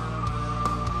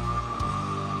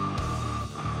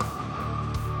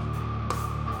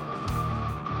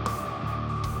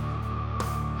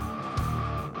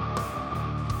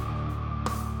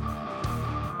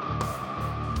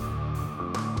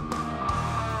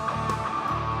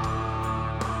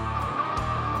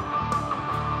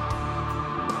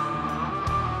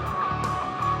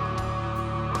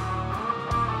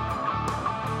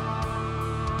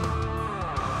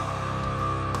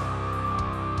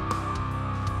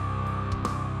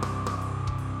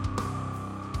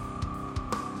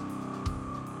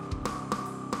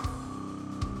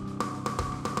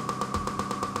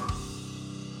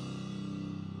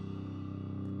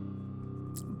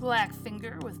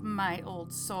 Blackfinger with My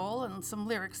Old Soul, and some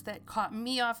lyrics that caught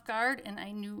me off guard, and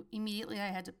I knew immediately I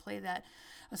had to play that.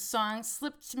 A song,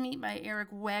 Slipped to Me by Eric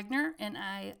Wagner, and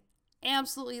I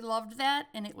absolutely loved that,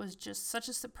 and it was just such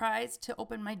a surprise to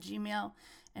open my Gmail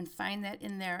and find that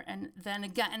in there. And then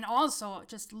again, and also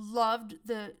just loved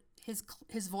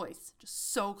his voice,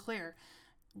 just so clear.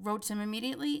 Wrote to him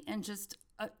immediately, and just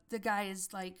the guy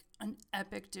is like an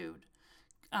epic dude,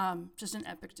 just an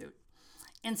epic dude.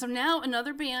 And so now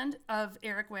another band of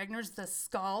Eric Wagner's, The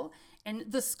Skull. And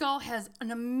The Skull has an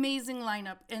amazing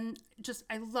lineup. And just,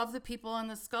 I love the people on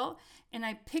The Skull. And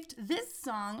I picked this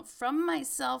song, From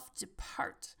Myself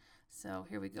Depart. So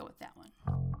here we go with that one.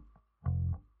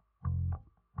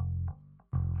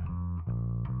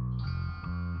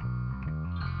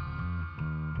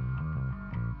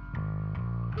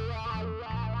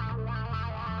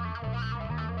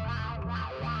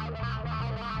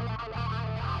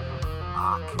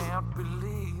 I can't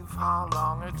believe how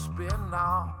long it's been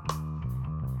now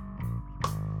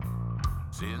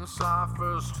since I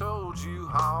first told you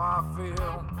how I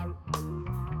feel.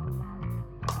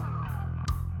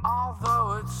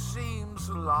 Although it seems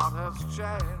a lot has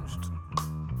changed,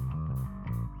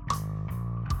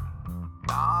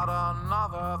 not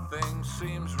another thing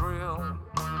seems real.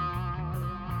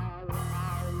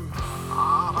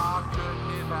 How hard could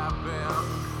it have been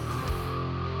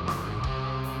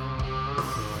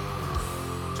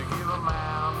to give a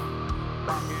man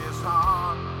back his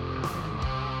heart?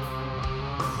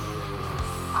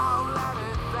 I'll let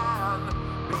it then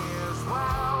be as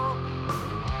well.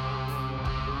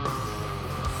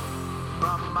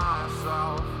 From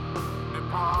myself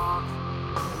depart.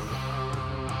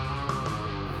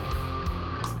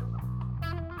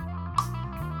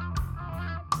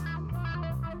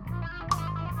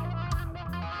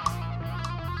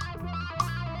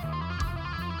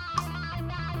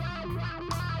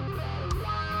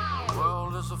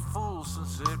 World is a fool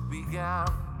since it began.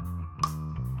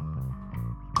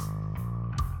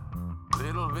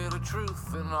 Little bit of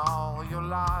truth in all your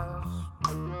lies.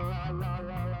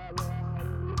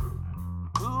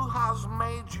 Who has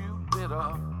made you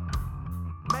bitter?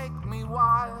 Make me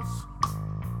wise.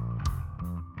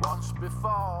 Once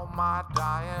before my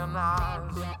dying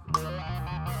eyes.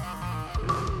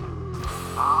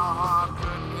 How hard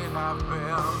could it have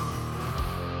been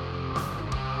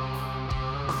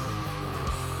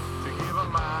to give a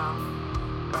man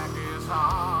back his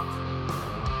heart?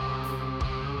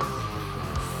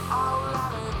 I'll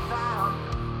let it down,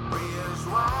 be as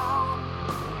well.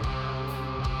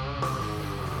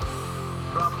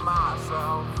 From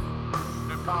myself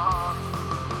depart.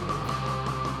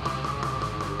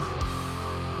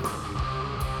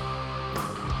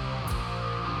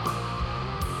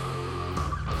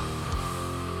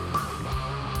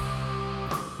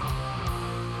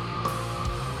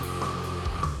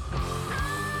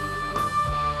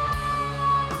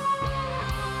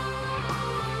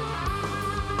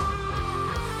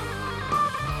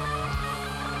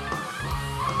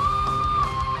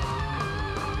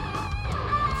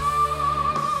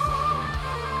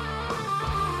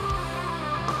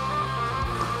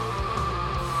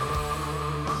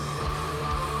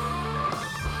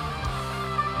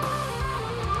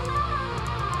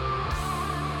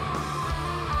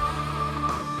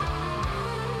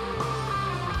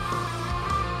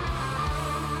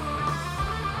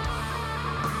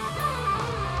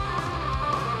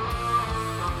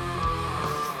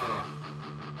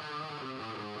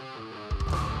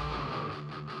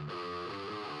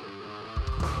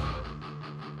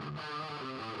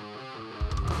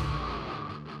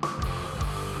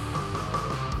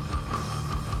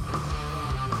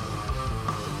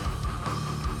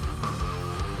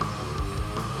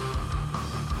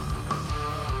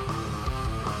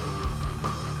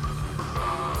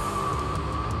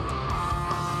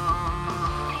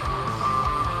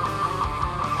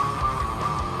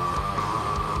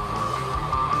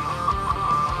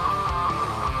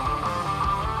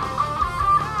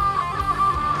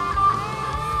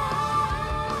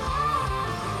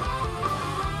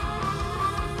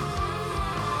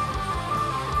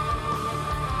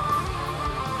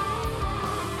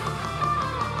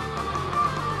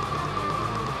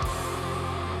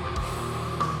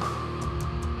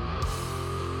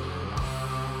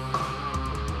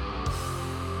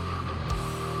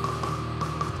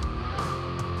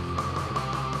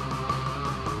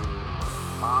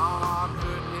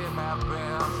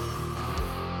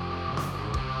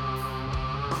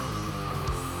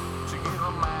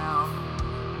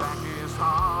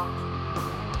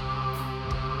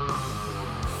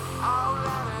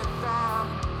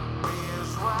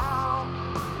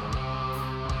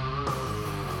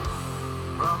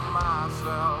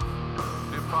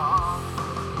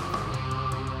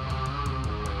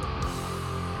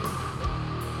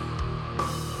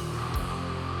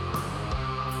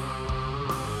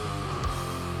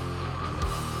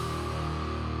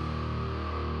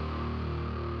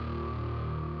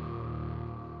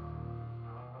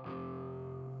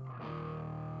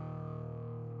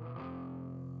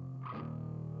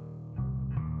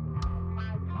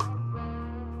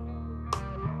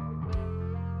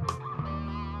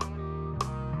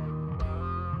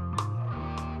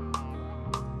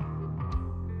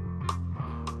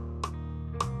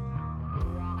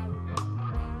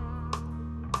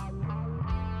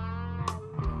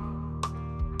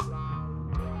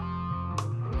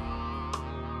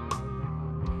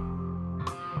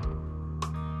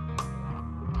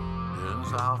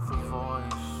 out the voice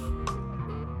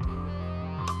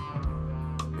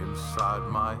inside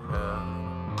my head.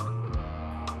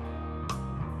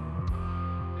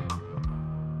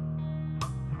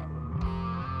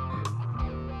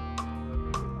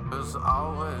 Has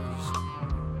always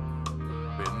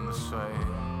been the same.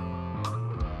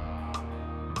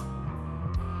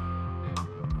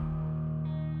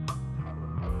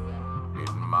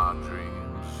 In my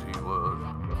dreams he would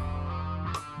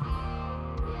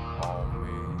call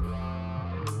me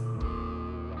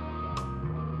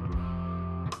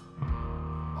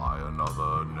by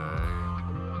another name.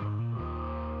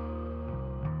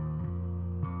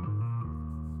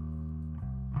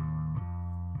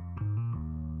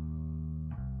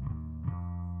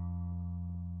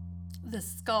 The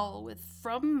Skull with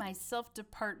From Myself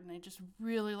Depart, and I just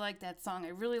really like that song. I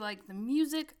really like the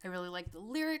music. I really like the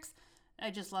lyrics.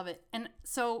 I just love it. And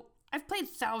so I've played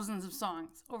thousands of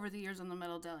songs over the years on the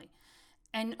Metal Deli,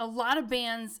 and a lot of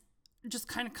bands just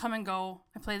kind of come and go.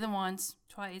 I play them once,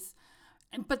 twice,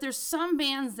 but there's some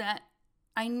bands that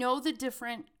I know the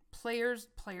different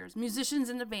musicians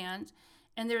in the band,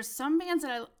 and there's some bands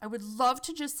that I would love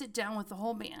to just sit down with the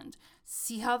whole band,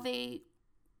 see how they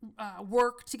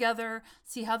work together,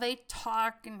 see how they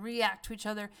talk and react to each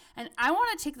other. And I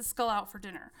want to take the Skull out for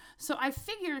dinner. So I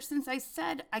figure, since I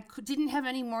said didn't have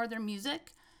any more of their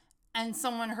music and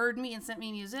someone heard me and sent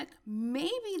me music,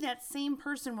 maybe that same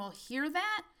person will hear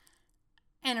that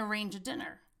and arrange a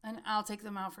dinner, and I'll take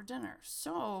them out for dinner.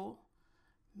 So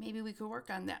maybe we could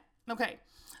work on that. Okay,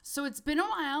 so it's been a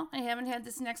while. I haven't had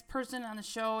this next person on the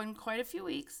show in quite a few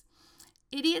weeks.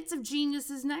 Idiots of Genius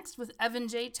is next with Evan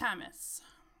J. Thomas.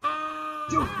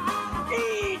 You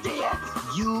idiot!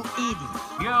 You idiot.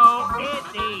 You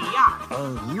idiot!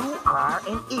 And you are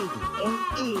an idiot. An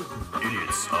idiot.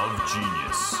 Idiots of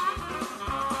Genius.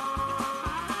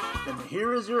 And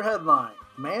here is your headline.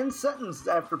 Man sentenced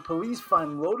after police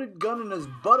find loaded gun in his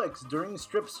buttocks during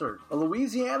strip search. A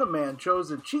Louisiana man chose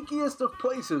the cheekiest of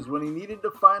places when he needed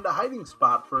to find a hiding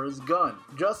spot for his gun.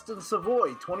 Justin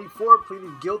Savoy, 24,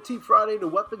 pleaded guilty Friday to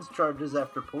weapons charges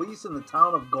after police in the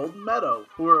town of Golden Meadow,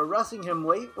 who were arresting him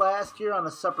late last year on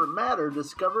a separate matter,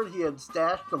 discovered he had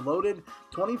stashed a loaded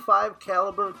 .25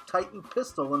 caliber Titan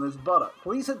pistol in his buttock.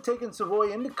 Police had taken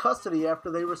Savoy into custody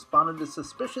after they responded to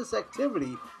suspicious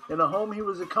activity in a home he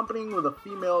was accompanying with a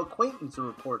female acquaintance, the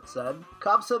report said.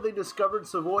 Cops said they discovered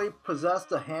Savoy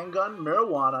possessed a handgun,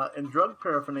 marijuana, and drug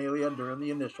paraphernalia during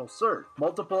the initial search.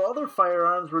 Multiple other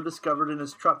firearms were discovered in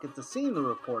his truck at the scene, the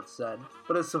report said.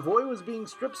 But as Savoy was being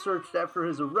strip searched after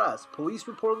his arrest, police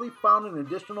reportedly found an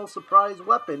additional surprise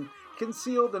weapon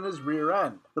concealed in his rear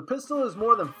end. The pistol is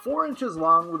more than 4 inches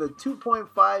long with a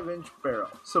 2.5-inch barrel.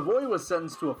 Savoy was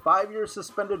sentenced to a 5-year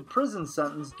suspended prison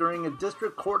sentence during a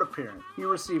district court appearance. He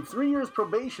received 3 years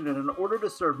probation and an order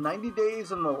to serve 90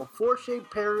 days in the Lafourche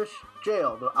Parish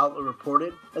Jail, the outlet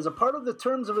reported. As a part of the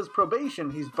terms of his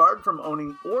probation, he's barred from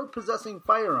owning or possessing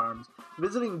firearms,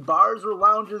 visiting bars or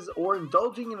lounges, or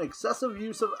indulging in excessive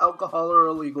use of alcohol or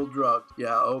illegal drugs.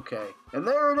 Yeah, okay. And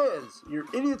there it is, your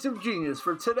Idiots of Genius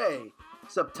for today,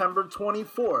 September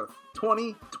 24th,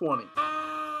 2020.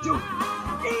 You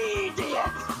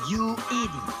idiot! You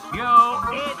idiot. You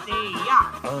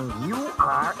idiot! And you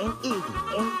are an idiot.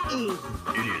 An idiot.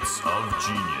 Idiots of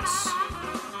Genius.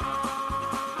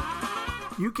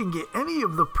 You can get any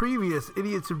of the previous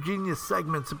Idiots of Genius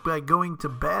segments by going to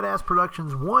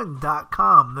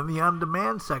badassproductions1.com, then the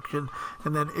on-demand section,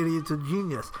 and then Idiots of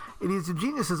Genius. Idiots of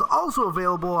Genius is also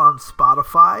available on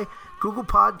Spotify, Google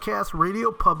Podcasts,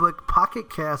 Radio Public, Pocket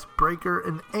Cast, Breaker,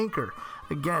 and Anchor.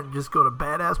 Again, just go to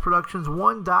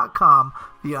badassproductions1.com,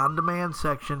 the on-demand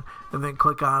section, and then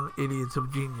click on Idiots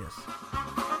of Genius.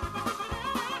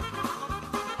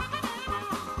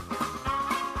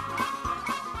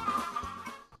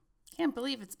 Can't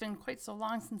believe it's been quite so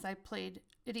long since I played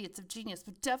Idiots of Genius,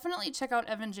 but definitely check out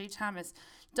Evan J. Thomas,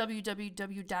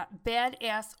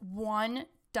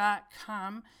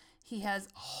 www.badass1.com. He has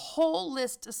a whole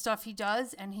list of stuff he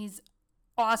does, and he's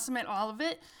awesome at all of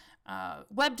it.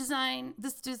 Web design,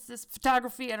 this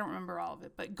photography, I don't remember all of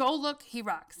it, but go look, he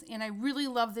rocks. And I really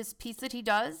love this piece that he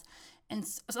does, and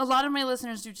a lot of my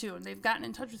listeners do too, and they've gotten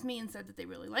in touch with me and said that they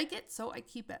really like it, so I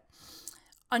keep it.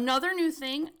 Another new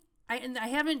thing, I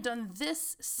haven't done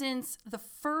this since the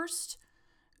first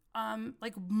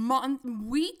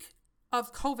week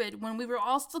of COVID, when we were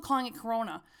all still calling it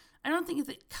Corona. I don't think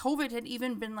that COVID had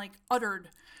even been uttered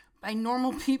by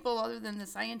normal people other than the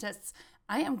scientists.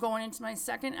 I am going into my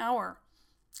second hour.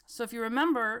 So if you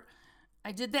remember,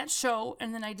 I did that show,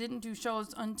 and then I didn't do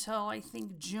shows until I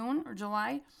think June or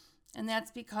July. And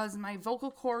that's because my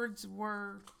vocal cords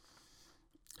were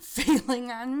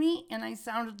failing on me, and I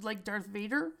sounded like Darth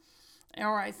Vader,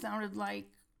 or I sounded like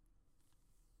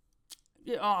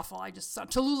awful. I just saw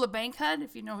Tallulah Bankhead,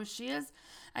 if you know who she is.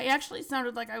 I actually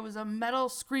sounded like I was a metal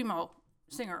screamo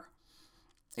singer.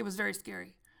 It was very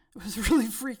scary. It was really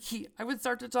freaky. I would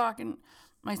start to talk, and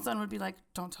my son would be like,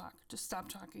 "Don't talk. Just stop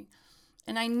talking."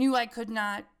 And I knew I could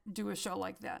not do a show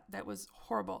like that. That was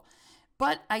horrible.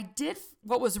 But I did,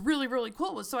 what was really, really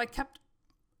cool was, so I kept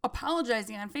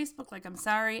apologizing on Facebook, like, "I'm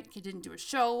sorry, I didn't do a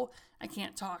show. I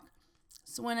can't talk."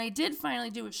 So when I did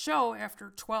finally do a show after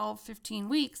 12, 15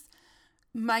 weeks,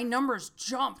 my numbers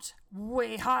jumped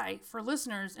way high for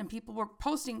listeners, and people were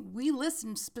posting, "We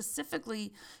listened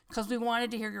specifically because we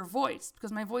wanted to hear your voice,"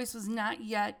 because my voice was not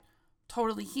yet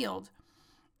totally healed.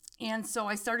 And so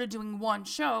I started doing one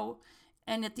show,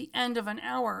 and at the end of an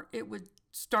hour, it would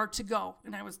start to go,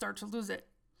 and I would start to lose it.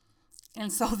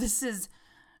 And so this is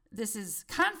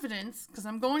confidence, because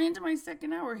I'm going into my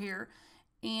second hour here,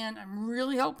 and I'm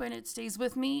really hoping it stays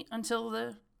with me until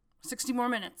the 60 more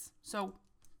minutes. So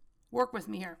work with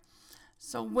me here.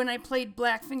 So when I played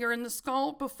Black Finger in the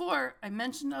Skull before, I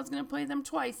mentioned I was going to play them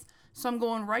twice. So I'm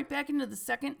going right back into the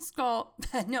second song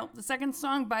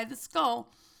by The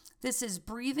Skull. This is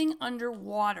Breathing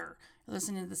Underwater.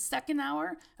 Listen to the second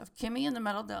hour of Kimmy and the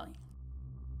Metal Deli.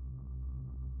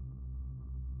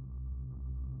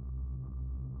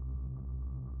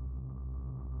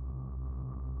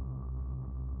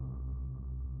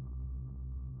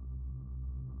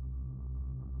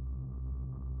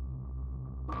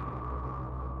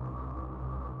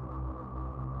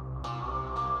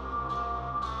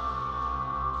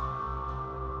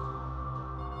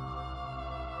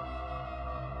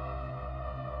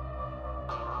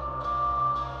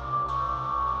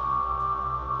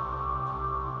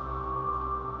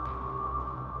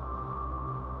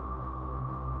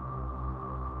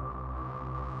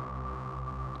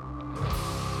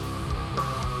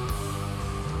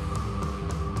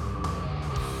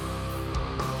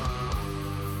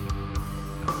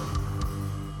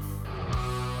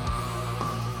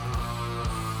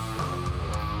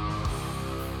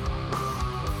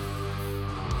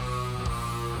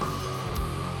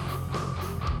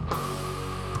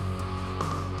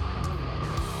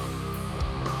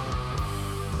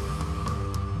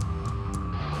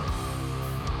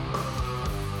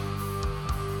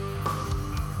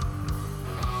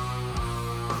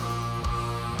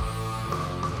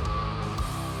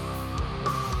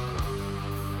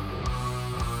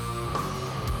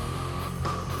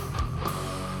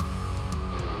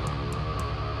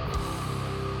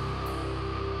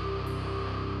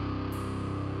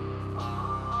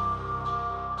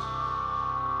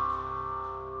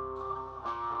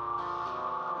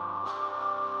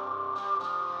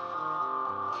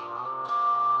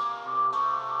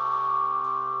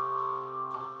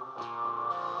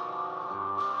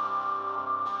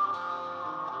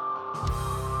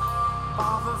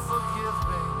 Father, forgive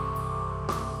me.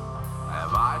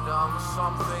 Have I done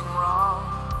something wrong?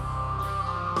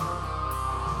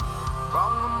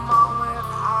 From the moment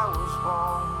I was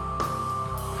born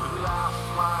to last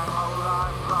my whole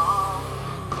life long,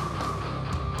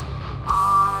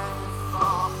 I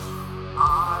thought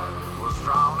I was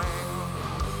drowning.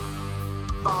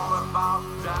 Thought about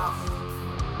death.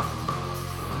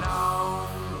 No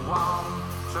one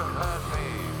to hurt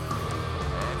me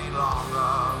any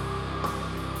longer.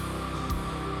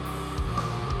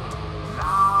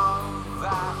 Now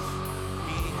that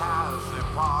he has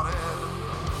departed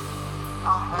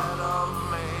ahead of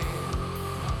me,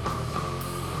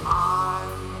 I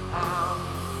am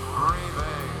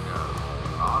breathing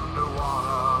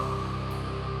underwater.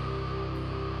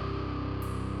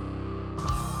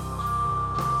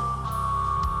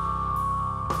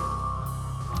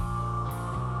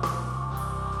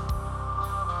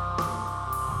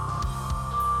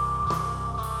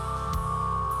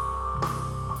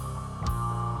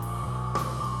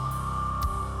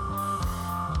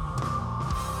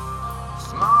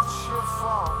 It's not your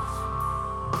fault.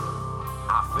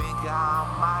 I think I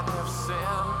might have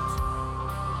sinned.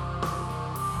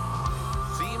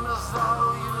 Seems as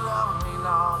though you love me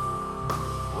not.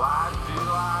 Why do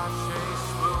I chase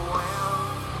the wind?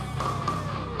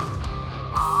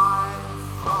 I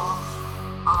thought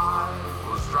I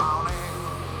was drowning.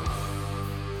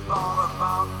 Thought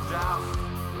about death.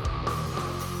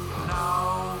 No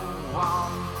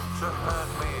one to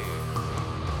hurt me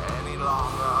any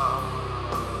longer.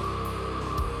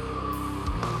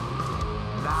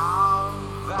 Now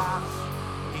that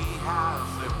he has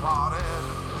departed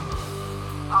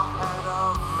ahead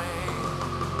of me,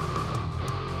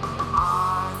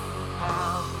 I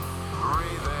am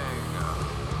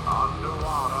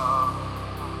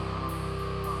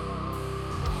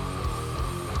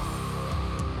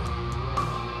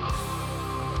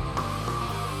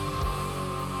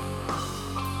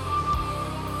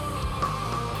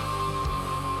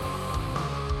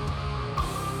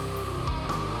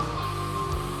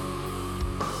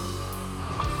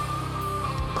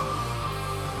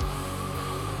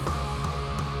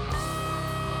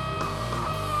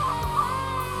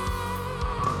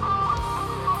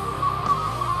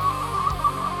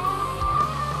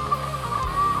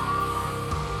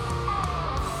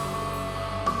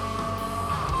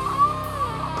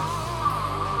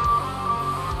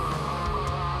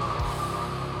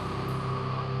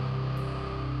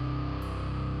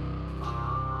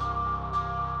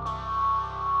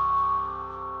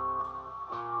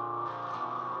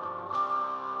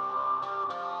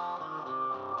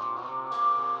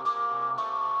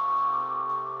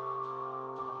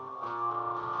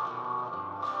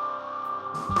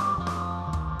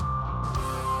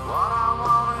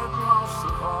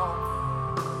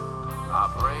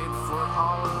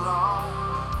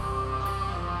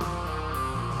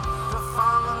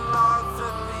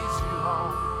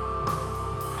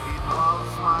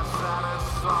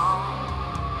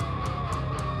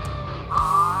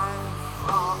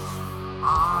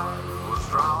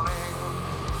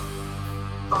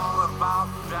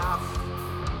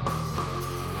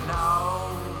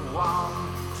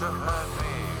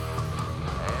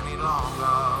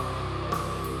longer.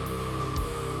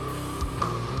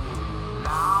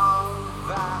 Now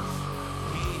that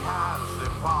he has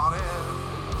departed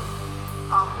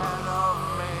ahead of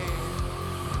me,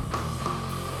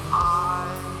 I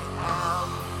am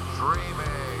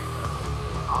dreaming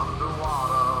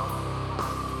underwater.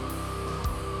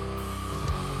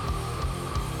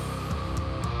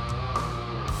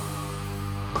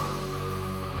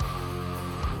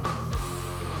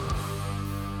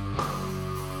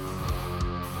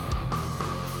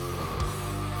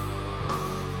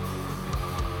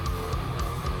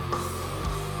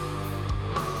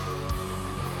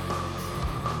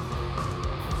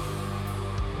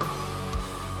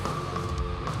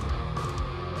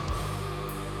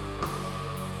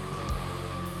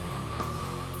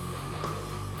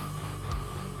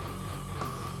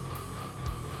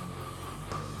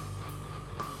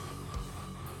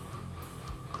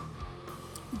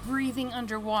 Breathing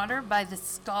Underwater by The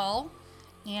Skull.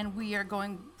 And we are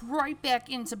going right back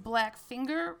into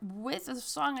Blackfinger with a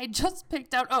song I just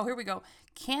picked out. Oh, here we go.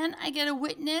 Can I Get a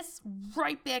Witness?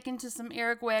 Right back into some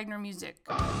Eric Wagner music.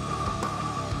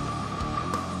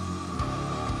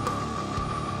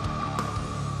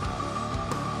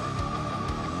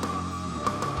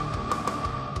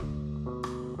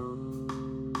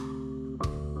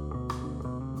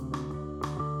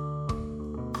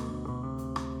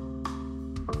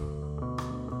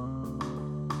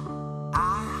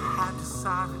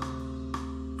 Decided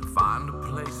to find a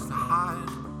place to hide.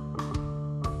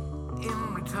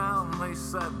 In return, they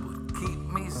said would keep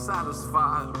me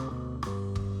satisfied.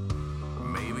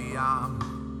 Maybe I'm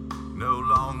no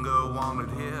longer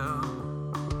wanted here.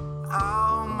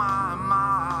 Oh my,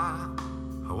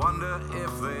 I wonder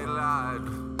if they lied.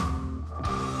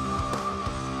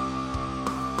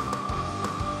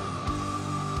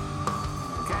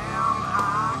 Can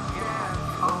I get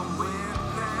a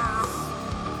witness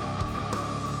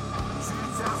to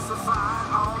testify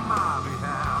on my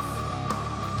behalf?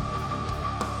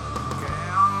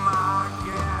 Can I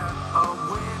get a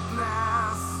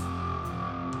witness?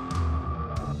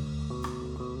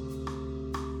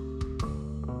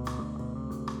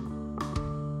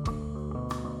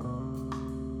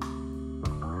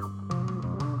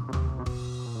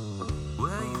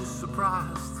 Were you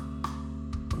surprised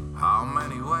how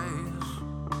many ways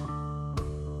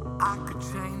I could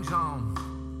change on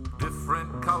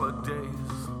different colored days?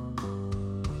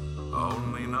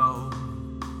 Only know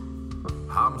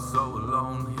I'm so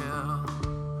alone here.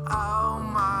 Oh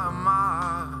my,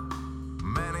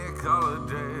 many colored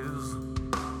days.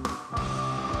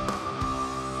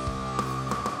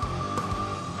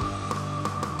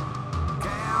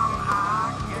 Can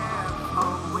I get a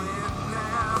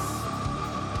witness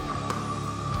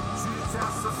to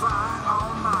testify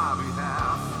on my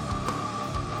behalf?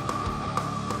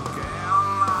 Can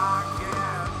I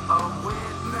get a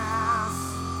witness?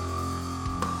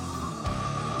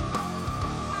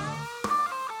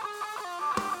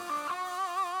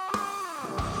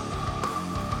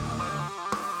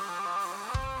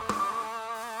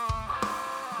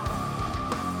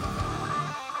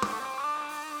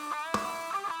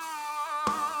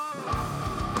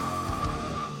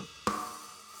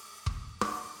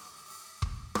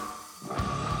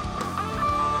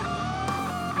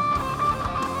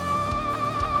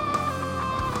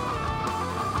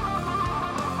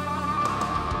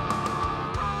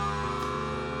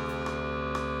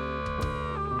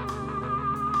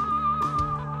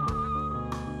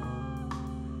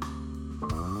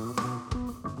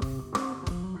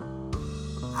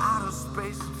 Out of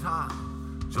space and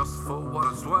time, just for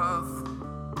what it's worth.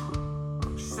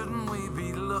 Shouldn't we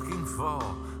be looking for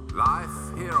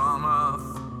life here on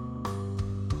Earth?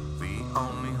 The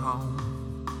only home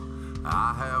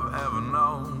I have ever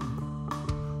known.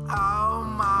 Oh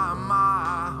my,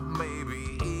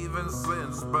 maybe even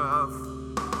since birth.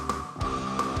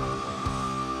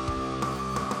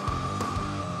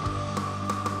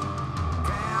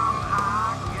 Can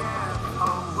I get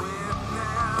a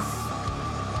witness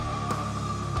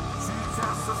to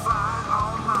testify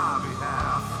on my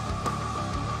behalf?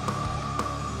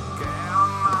 Can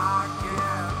I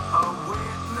get a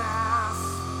witness?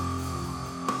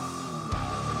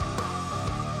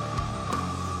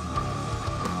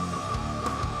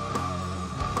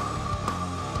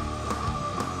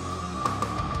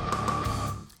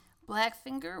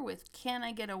 Blackfinger with Can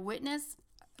I Get a Witness?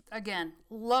 Again,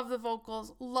 love the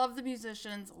vocals, love the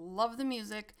musicians, love the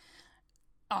music.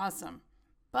 Awesome.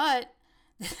 But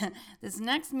this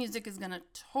next music is going to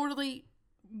totally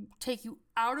take you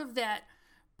out of that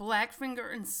Blackfinger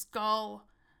and Skull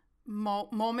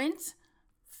moment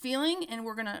feeling, and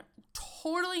we're going to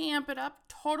totally amp it up.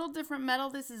 Total different metal.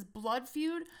 This is Blood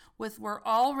Feud with We're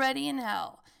Already in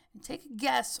Hell. And take a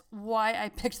guess why I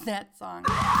picked that song.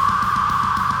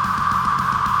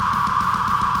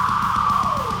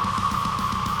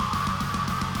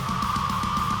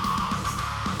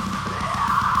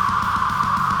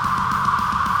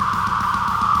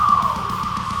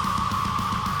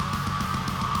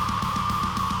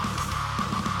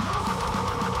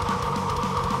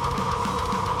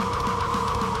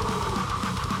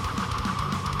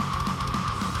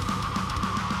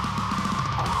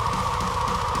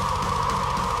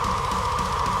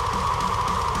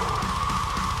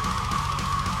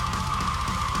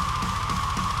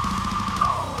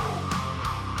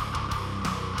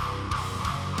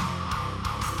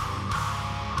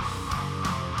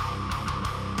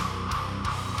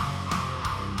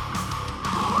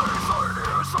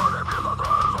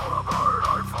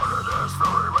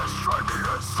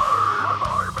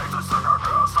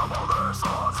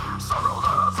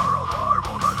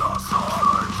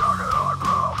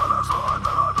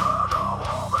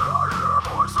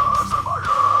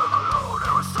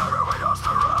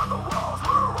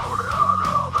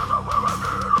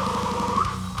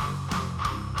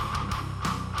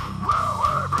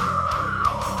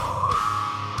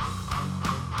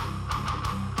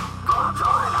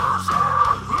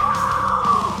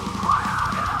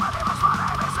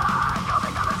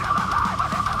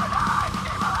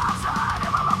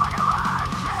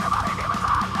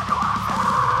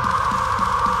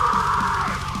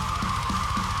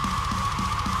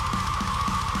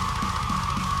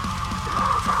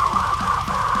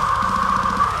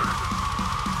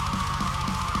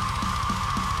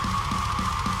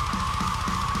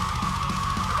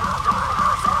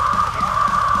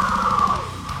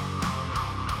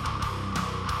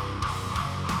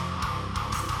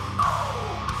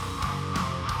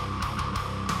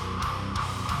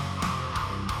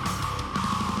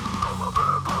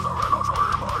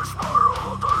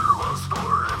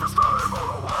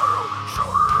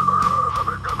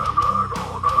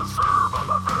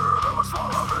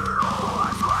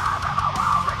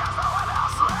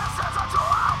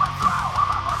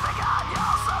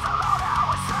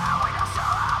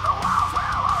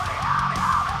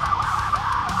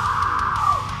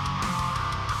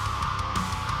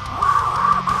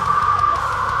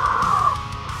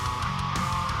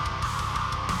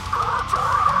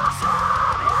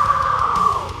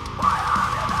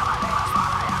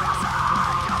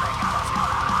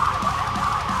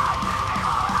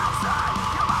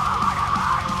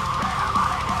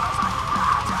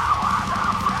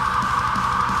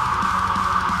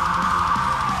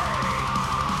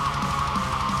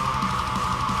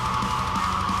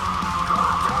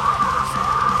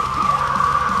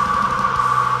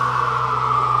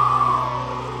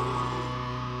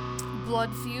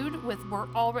 Blood Feud with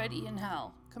We're Already in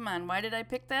Hell. Come on, why did I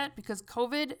pick that? Because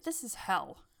COVID, this is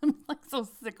hell. I'm like so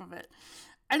sick of it.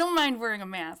 I don't mind wearing a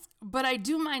mask, but I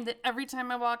do mind that every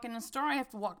time I walk in a store, I have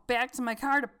to walk back to my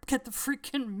car to get the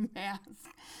freaking mask.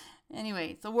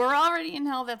 Anyway, so We're Already in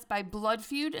Hell, that's by Blood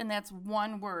Feud, and that's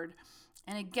one word.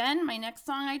 And again, my next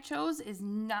song I chose is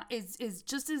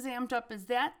just as amped up as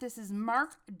that. This is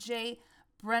Mark J.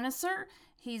 Brennesser.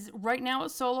 He's right now a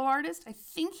solo artist. I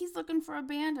think he's looking for a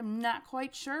band. I'm not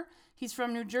quite sure. He's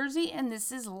from New Jersey, and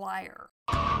this is Liar.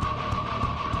 You're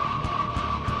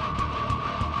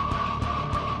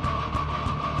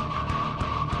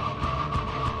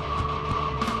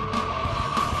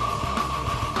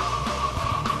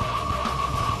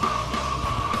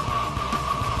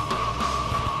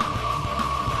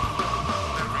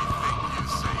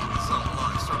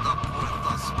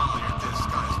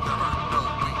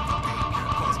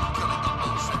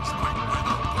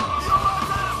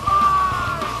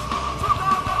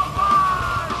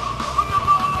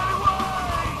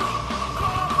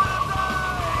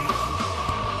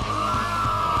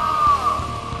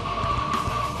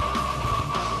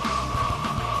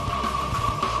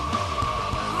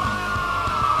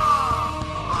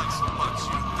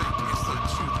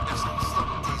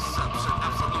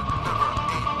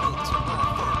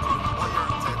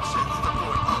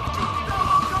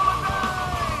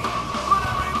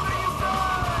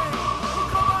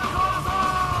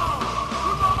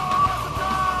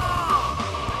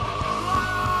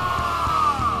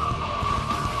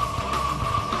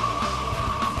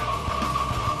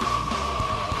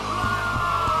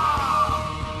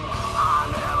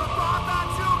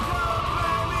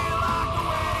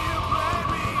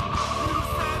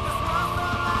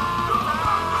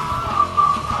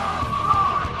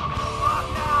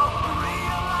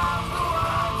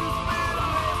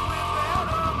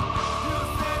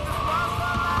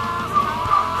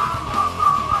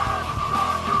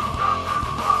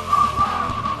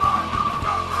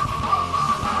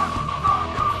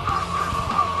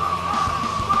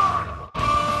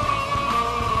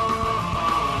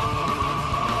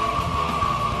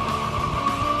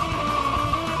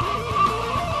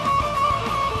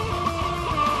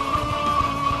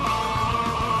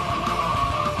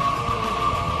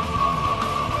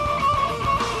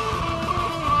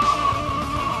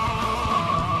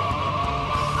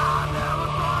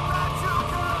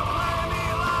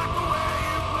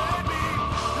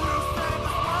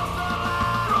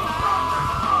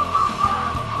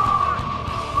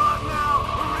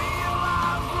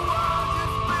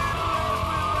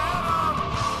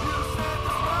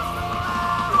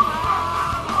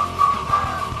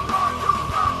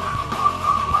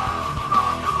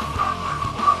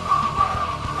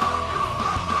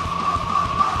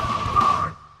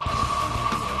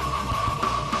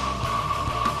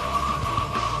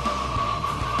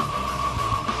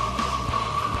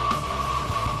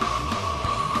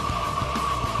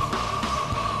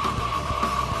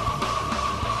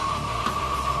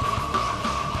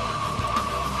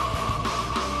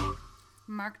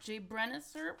Mark J.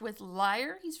 Brennisser with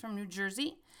Liar. He's from New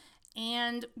Jersey.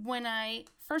 And when I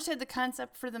first had the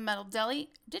concept for the Metal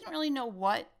Deli, didn't really know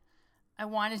what I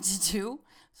wanted to do,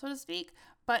 so to speak.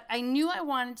 But I knew I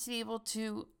wanted to be able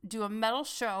to do a metal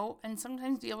show and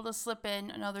sometimes be able to slip in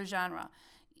another genre,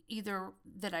 either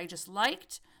that I just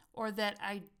liked or that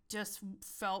I just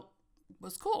felt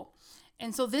was cool.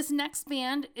 And so this next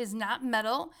band is not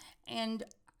metal, and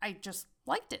I just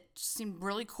liked it. It just seemed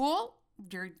really cool,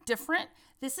 very different.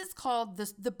 This is called,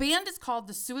 the band is called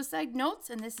The Suicide Notes,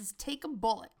 and this is Take a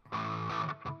Bullet.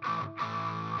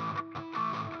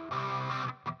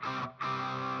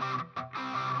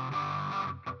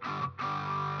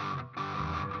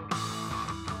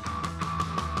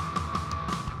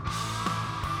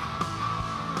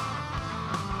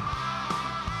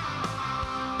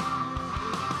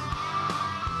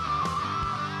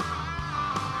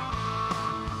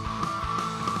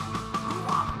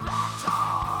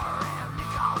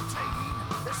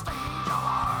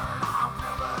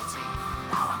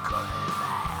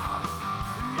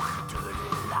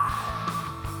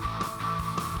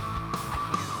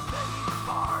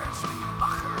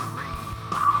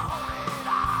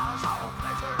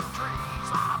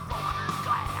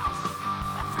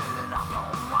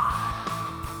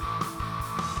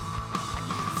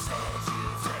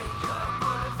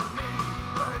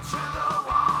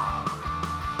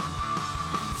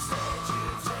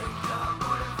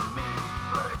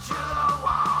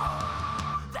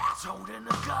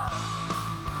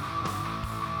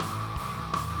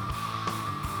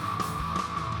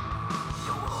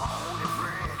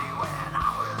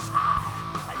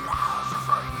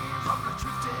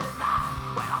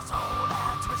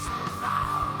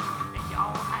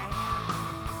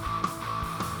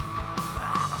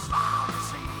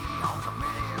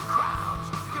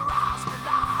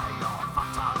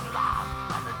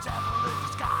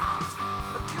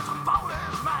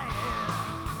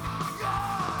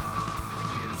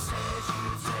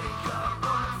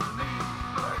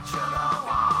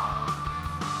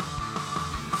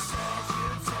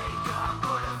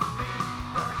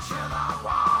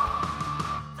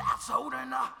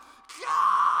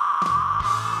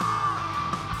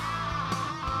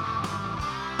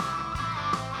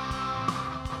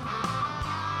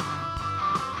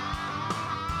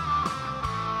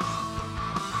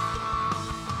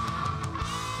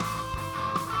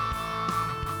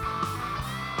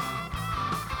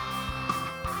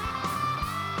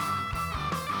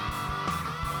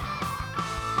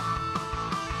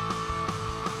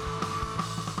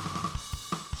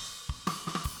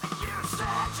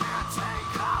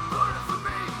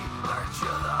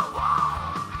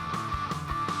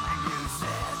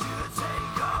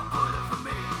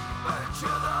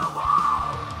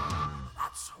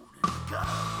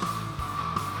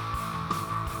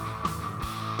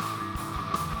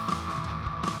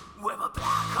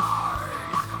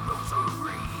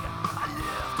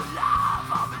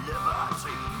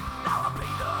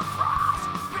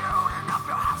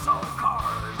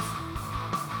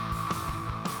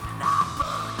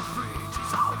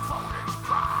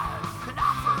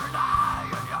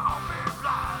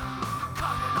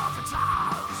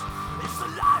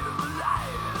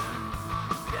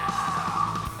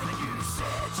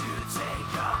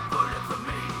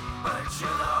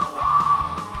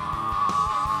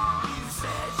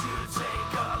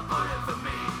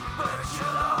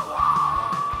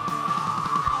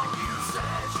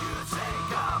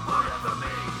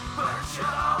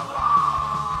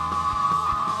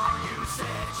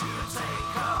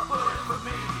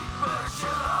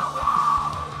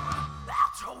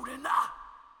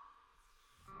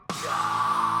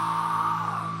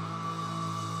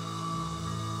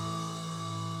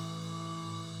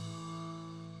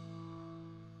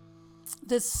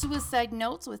 The Suicide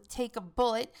Notes with Take a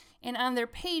Bullet, and on their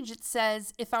page it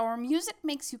says, if our music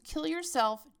makes you kill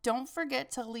yourself, don't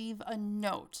forget to leave a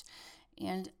note.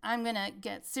 And I'm going to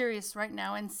get serious right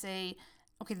now and say,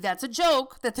 okay, that's a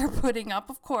joke that they're putting up,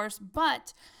 of course,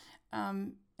 but,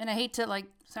 and I hate to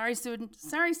sorry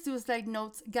Suicide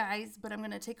Notes guys, but I'm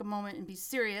going to take a moment and be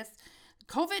serious.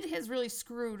 COVID has really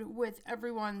screwed with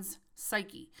everyone's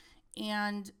psyche,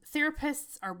 and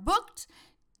therapists are booked.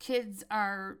 Kids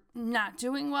are not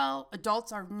doing well.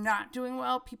 Adults are not doing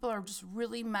well. People are just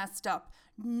really messed up.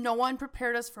 No one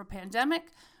prepared us for a pandemic.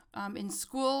 In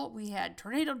school, we had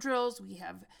tornado drills. We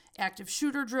have active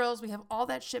shooter drills. We have all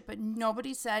that shit, but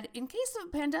nobody said, in case of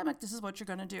a pandemic, this is what you're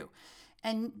going to do.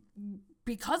 And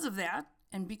because of that,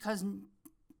 and because,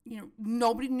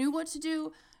 nobody knew what to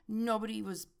do, nobody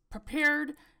was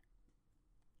prepared.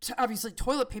 Obviously,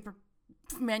 toilet paper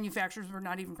manufacturers were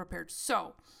not even prepared.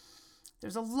 So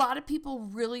There's a lot of people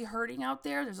really hurting out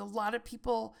there. There's a lot of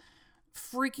people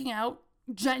freaking out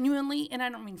genuinely, and I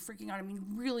don't mean freaking out, I mean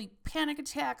really panic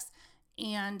attacks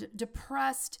and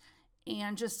depressed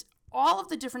and just all of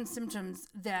the different symptoms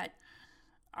that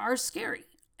are scary,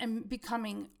 and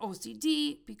becoming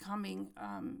OCD, becoming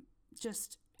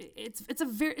it's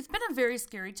been a very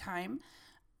scary time.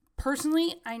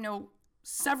 Personally, I know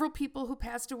several people who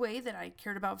passed away that I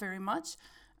cared about very much.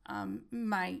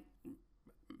 My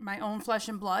own flesh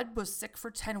and blood was sick for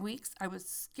 10 weeks. I was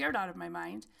scared out of my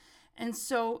mind. And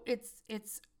so it's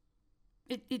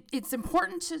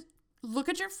important to look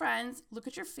at your friends, look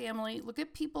at your family, look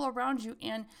at people around you.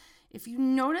 And if you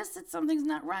notice that something's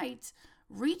not right,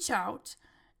 reach out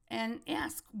and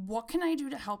ask, what can I do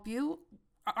to help you?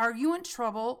 Are you in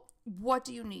trouble? What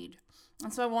do you need?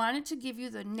 And so I wanted to give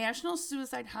you the National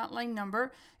Suicide Hotline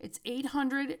number. It's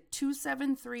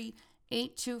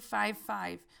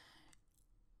 800-273-8255.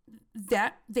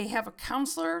 That they have a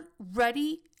counselor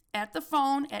ready at the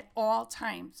phone at all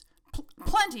times.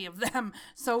 Plenty of them.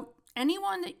 So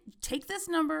anyone that take this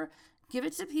number, give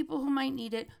it to people who might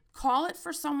need it. Call it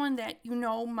for someone that you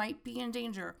know might be in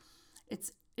danger.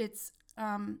 It's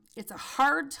a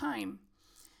hard time.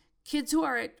 Kids who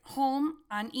are at home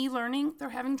on e-learning, they're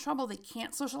having trouble. They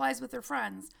can't socialize with their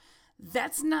friends.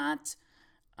 That's not,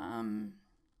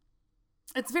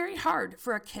 it's very hard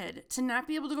for a kid to not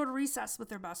be able to go to recess with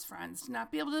their best friends, to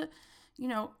not be able to,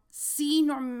 see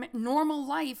normal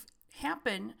life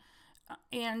happen.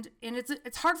 And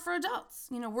it's hard for adults.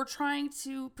 We're trying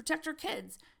to protect our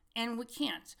kids and we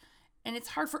can't. And it's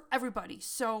hard for everybody.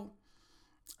 So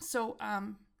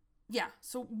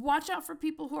watch out for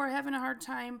people who are having a hard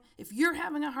time. If you're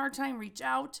having a hard time, reach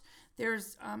out.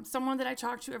 There's someone that I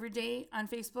talk to every day on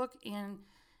Facebook, and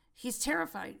he's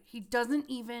terrified. He doesn't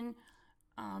even,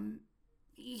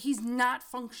 he's not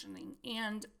functioning.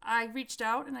 And I reached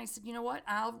out and I said, you know what?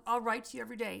 I'll write to you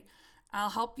every day. I'll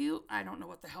help you. I don't know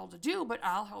what the hell to do, but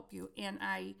I'll help you. And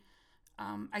I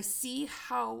see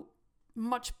how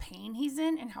much pain he's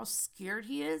in and how scared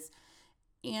he is.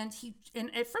 And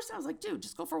at first I was like, dude,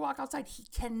 just go for a walk outside. He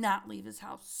cannot leave his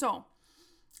house. So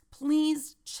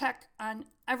please check on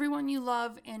everyone you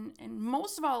love. And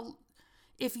most of all,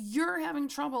 if you're having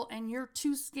trouble and you're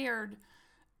too scared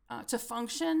to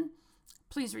function,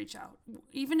 please reach out.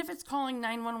 Even if it's calling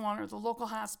 911 or the local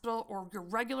hospital or your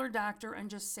regular doctor and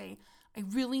just say, I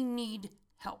really need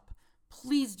help.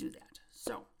 Please do that.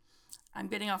 So I'm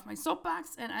getting off my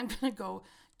soapbox and I'm going to go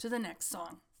to the next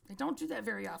song. I don't do that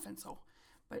very often,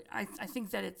 but I think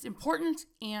that it's important,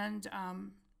 and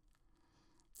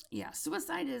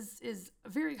suicide is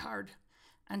very hard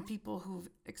on people who've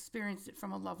experienced it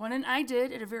from a loved one, and I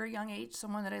did at a very young age,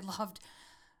 someone that I loved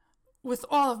with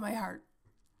all of my heart.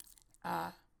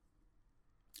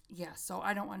 So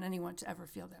I don't want anyone to ever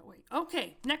feel that way.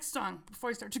 Okay, next song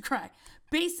before I start to cry.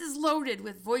 Bass is Loaded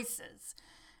with Voices.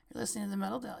 You're listening to the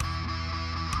Metal Deli.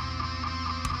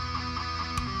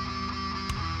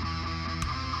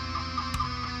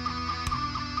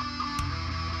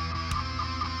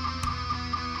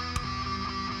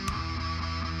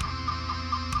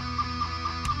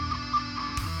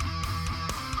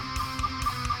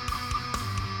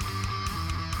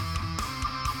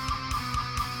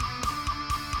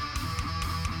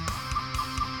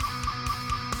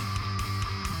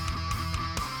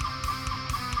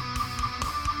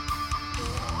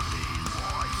 All these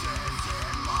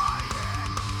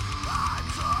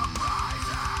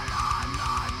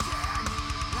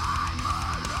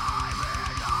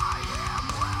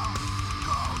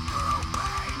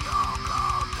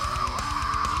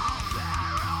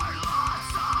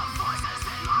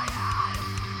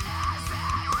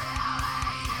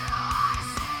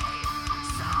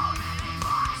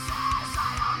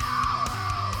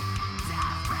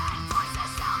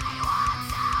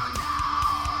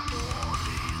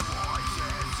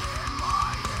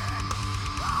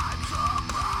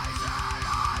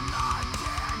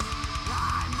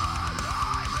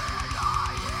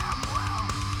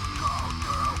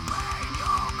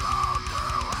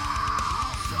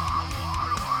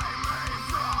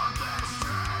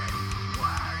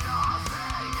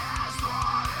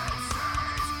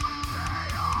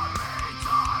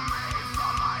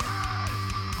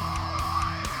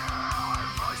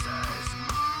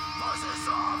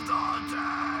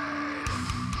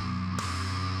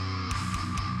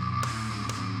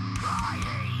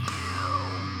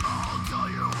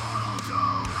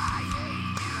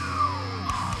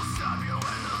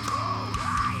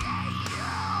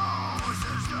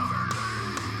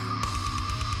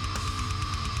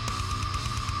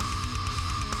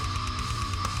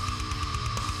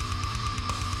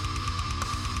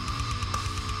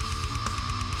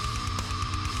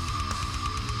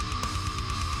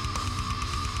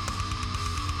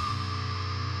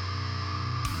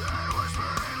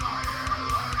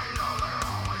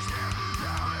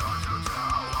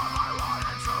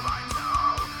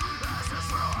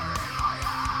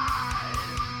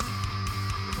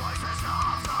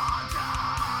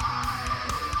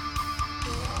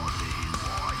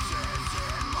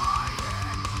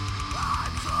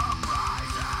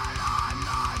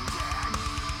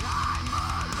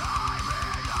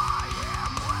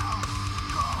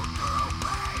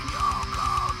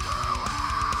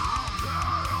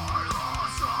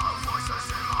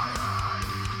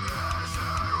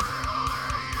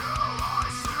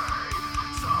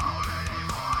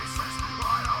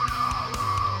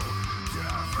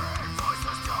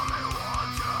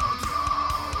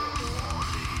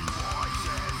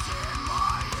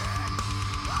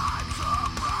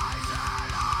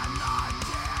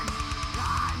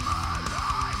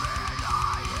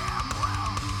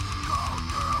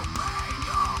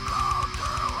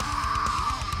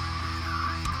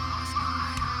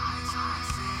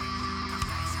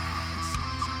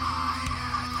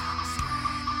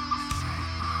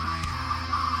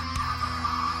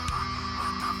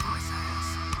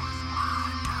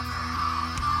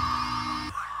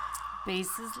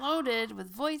Bases Loaded with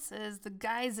Voices. The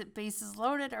guys at Bases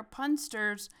Loaded are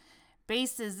punsters.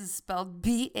 Bases is spelled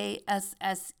Basses.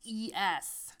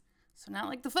 So not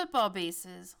like the football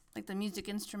bases, like the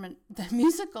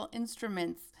musical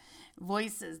instruments.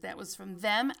 Voices. That was from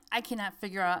them. I cannot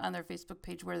figure out on their Facebook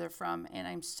page where they're from, and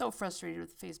I'm so frustrated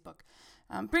with Facebook.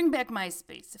 Bring back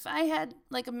MySpace. If I had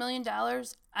like $1 million,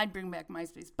 I'd bring back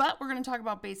MySpace. But we're going to talk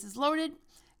about Bases Loaded.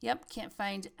 Yep, can't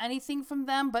find anything from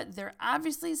them, but they're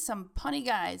obviously some punny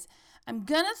guys. I'm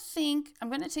going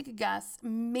to take a guess.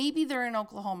 Maybe they're in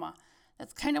Oklahoma.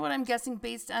 That's kind of what I'm guessing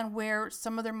based on where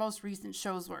some of their most recent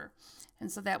shows were.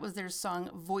 And so that was their song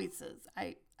Voices.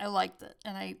 I liked it.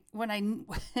 And I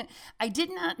did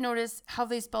not notice how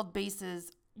they spelled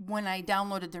bases when I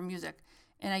downloaded their music.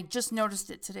 And I just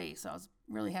noticed it today. So I was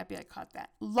really happy I caught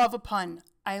that. Love a pun.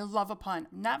 I love a pun.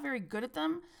 I'm not very good at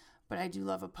them, but I do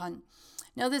love a pun.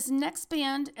 Now this next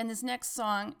band and this next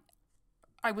song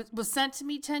was sent to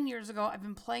me 10 years ago. I've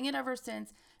been playing it ever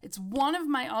since. It's one of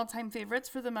my all-time favorites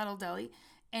for the Metal Deli.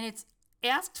 And it's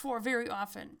asked for very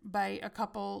often by a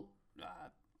couple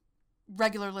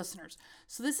regular listeners.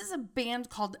 So this is a band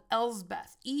called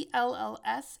Elsbeth,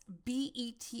 Ellsbeth.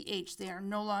 They are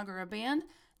no longer a band.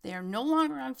 They are no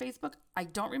longer on Facebook. I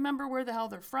don't remember where the hell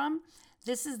they're from.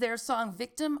 This is their song,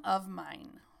 Victim of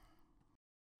Mine.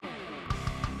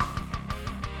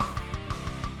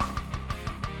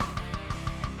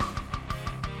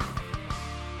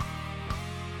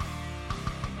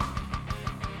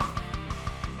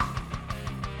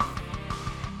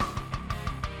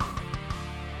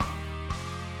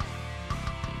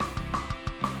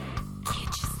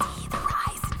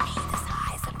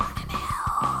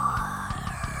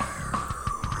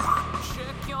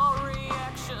 Check your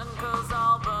reaction, 'cause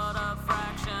all but a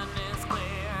fraction is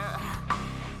clear.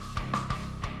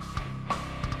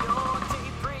 Your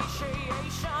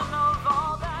depreciation of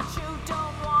all that you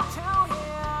don't want to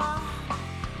hear.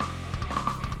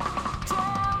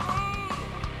 Tell me,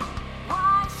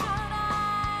 why should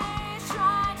I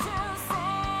try to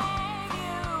save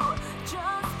you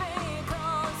just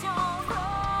because you're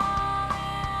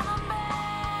crawling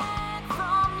back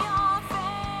from your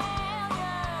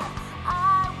failure? I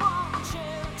want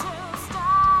you to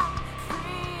stop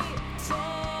pretending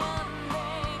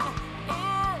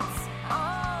it's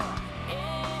all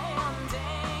ending.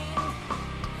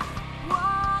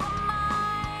 What am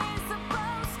I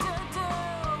supposed to do?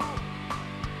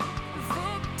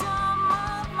 Victim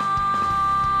of mine.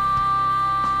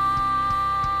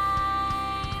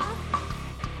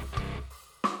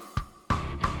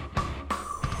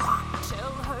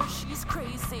 Tell her she's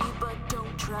crazy, but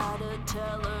don't try to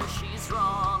tell her she's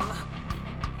wrong.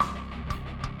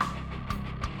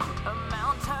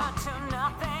 Amount her to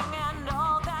nothing, and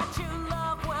all that you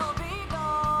love will be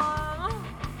gone.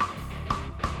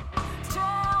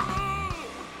 Tell me,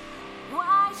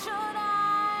 why should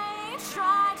I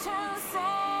try to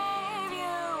save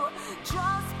you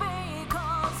just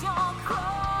because you're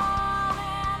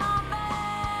crawling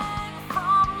back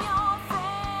from your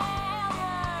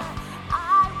failure?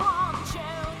 I want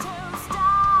you to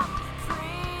stop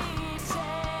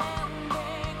pretending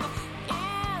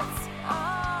it's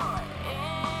all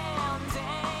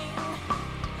ending.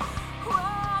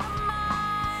 What am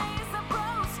I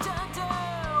supposed to do?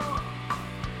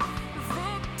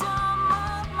 Victim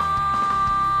of mine.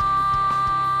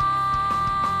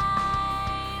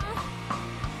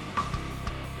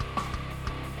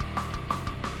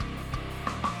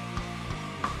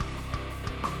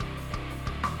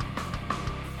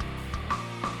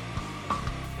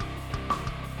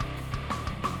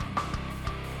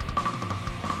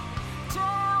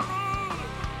 Tell me,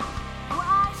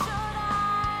 why should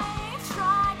I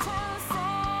try to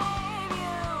save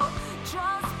you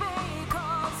just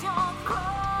because you're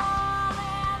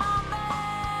crawling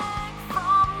back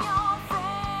from your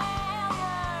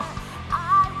failure?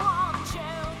 I want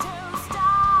you to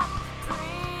stop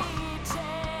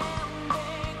pretending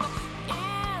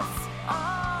it's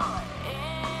all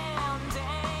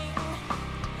ending.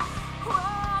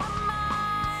 What am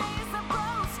I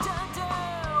supposed to do?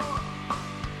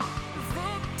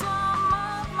 Victim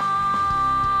of mine.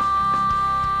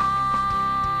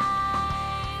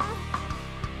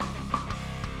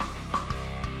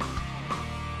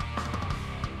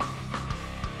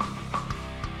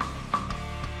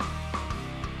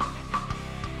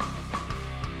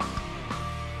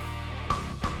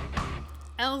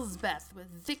 Elsbeth with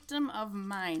Victim of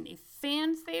Mine, a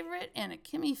fan favorite and a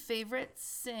Kimmy favorite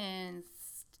since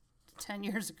 10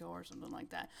 years ago or something like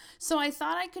that. So I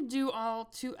thought I could do all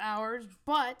 2 hours,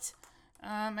 but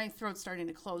my throat's starting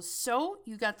to close. So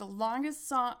you got the longest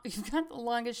song, you got the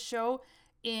longest show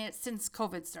since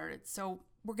COVID started. So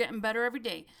we're getting better every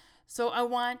day. So I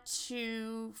want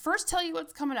to first tell you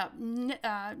what's coming up.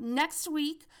 Next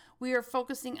week, we are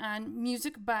focusing on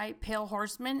music by Pale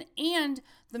Horsemen and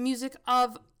the music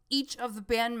of each of the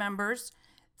band members.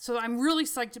 So I'm really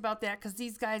psyched about that because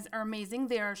these guys are amazing.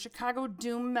 They are Chicago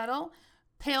doom metal,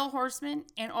 Pale Horsemen,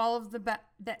 and all of the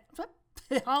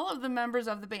all of the members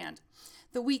of the band.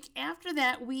 The week after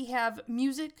that, we have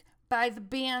music by the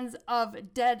bands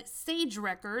of Dead Sage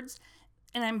Records,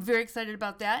 and I'm very excited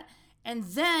about that. And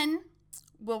then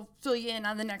we'll fill you in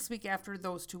on the next week after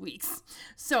those 2 weeks.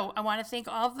 So I want to thank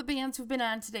all of the bands who've been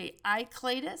on today.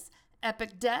 Iclatus,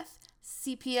 Epic Death,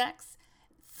 CPX,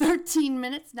 13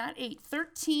 Minutes, not 8,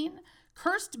 13,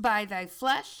 Cursed by Thy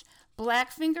Flesh,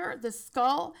 Blackfinger, The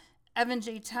Skull, Evan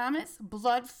J. Thomas,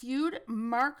 Blood Feud,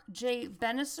 Mark J.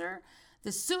 Benisser,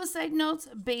 The Suicide Notes,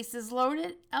 Bases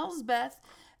Loaded, Elsbeth,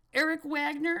 Eric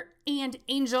Wagner, and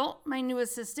Angel, my new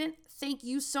assistant. Thank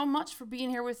you so much for being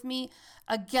here with me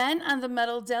again on the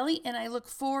Metal Deli, and I look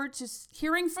forward to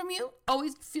hearing from you.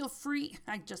 Always feel free.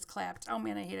 I just clapped. Oh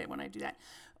man, I hate it when I do that.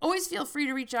 Always feel free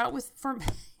to reach out for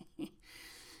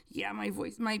yeah, my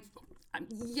voice,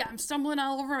 I'm stumbling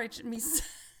all over. I shouldn't be.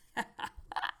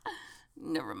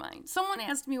 Never mind. Someone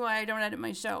asked me why I don't edit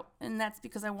my show, and that's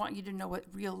because I want you to know what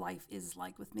real life is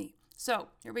like with me. So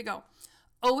here we go.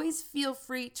 Always feel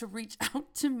free to reach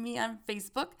out to me on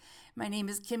Facebook. My name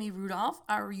is Kimmy Rudolph,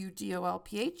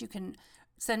 Rudolph. You can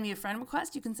send me a friend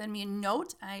request. You can send me a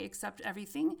note. I accept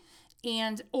everything.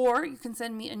 Or you can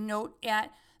send me a note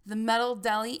at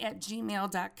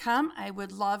themetaldeli@gmail.com. I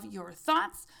would love your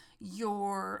thoughts,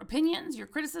 your opinions, your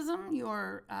criticism,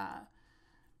 your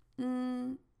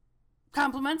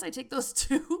compliments. I take those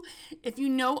too. If you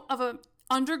know of an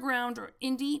underground or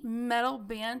indie metal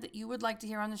band that you would like to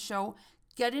hear on the show,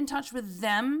 get in touch with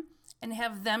them and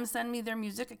have them send me their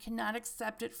music. I cannot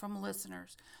accept it from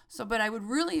listeners. But I would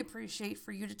really appreciate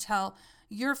for you to tell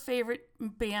your favorite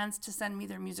bands to send me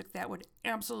their music. That would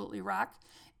absolutely rock.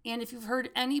 And if you've heard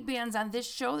any bands on this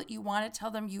show that you want to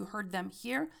tell them you heard them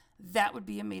here, that would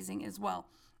be amazing as well.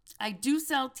 I do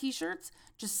sell t-shirts.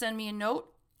 Just send me a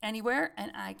note anywhere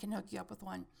and I can hook you up with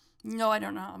one. No, I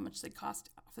don't know how much they cost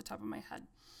off the top of my head.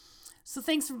 So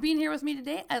thanks for being here with me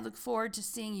today. I look forward to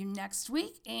seeing you next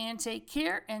week, and take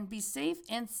care and be safe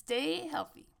and stay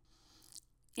healthy.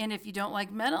 And if you don't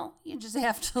like metal, you just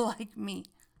have to like me.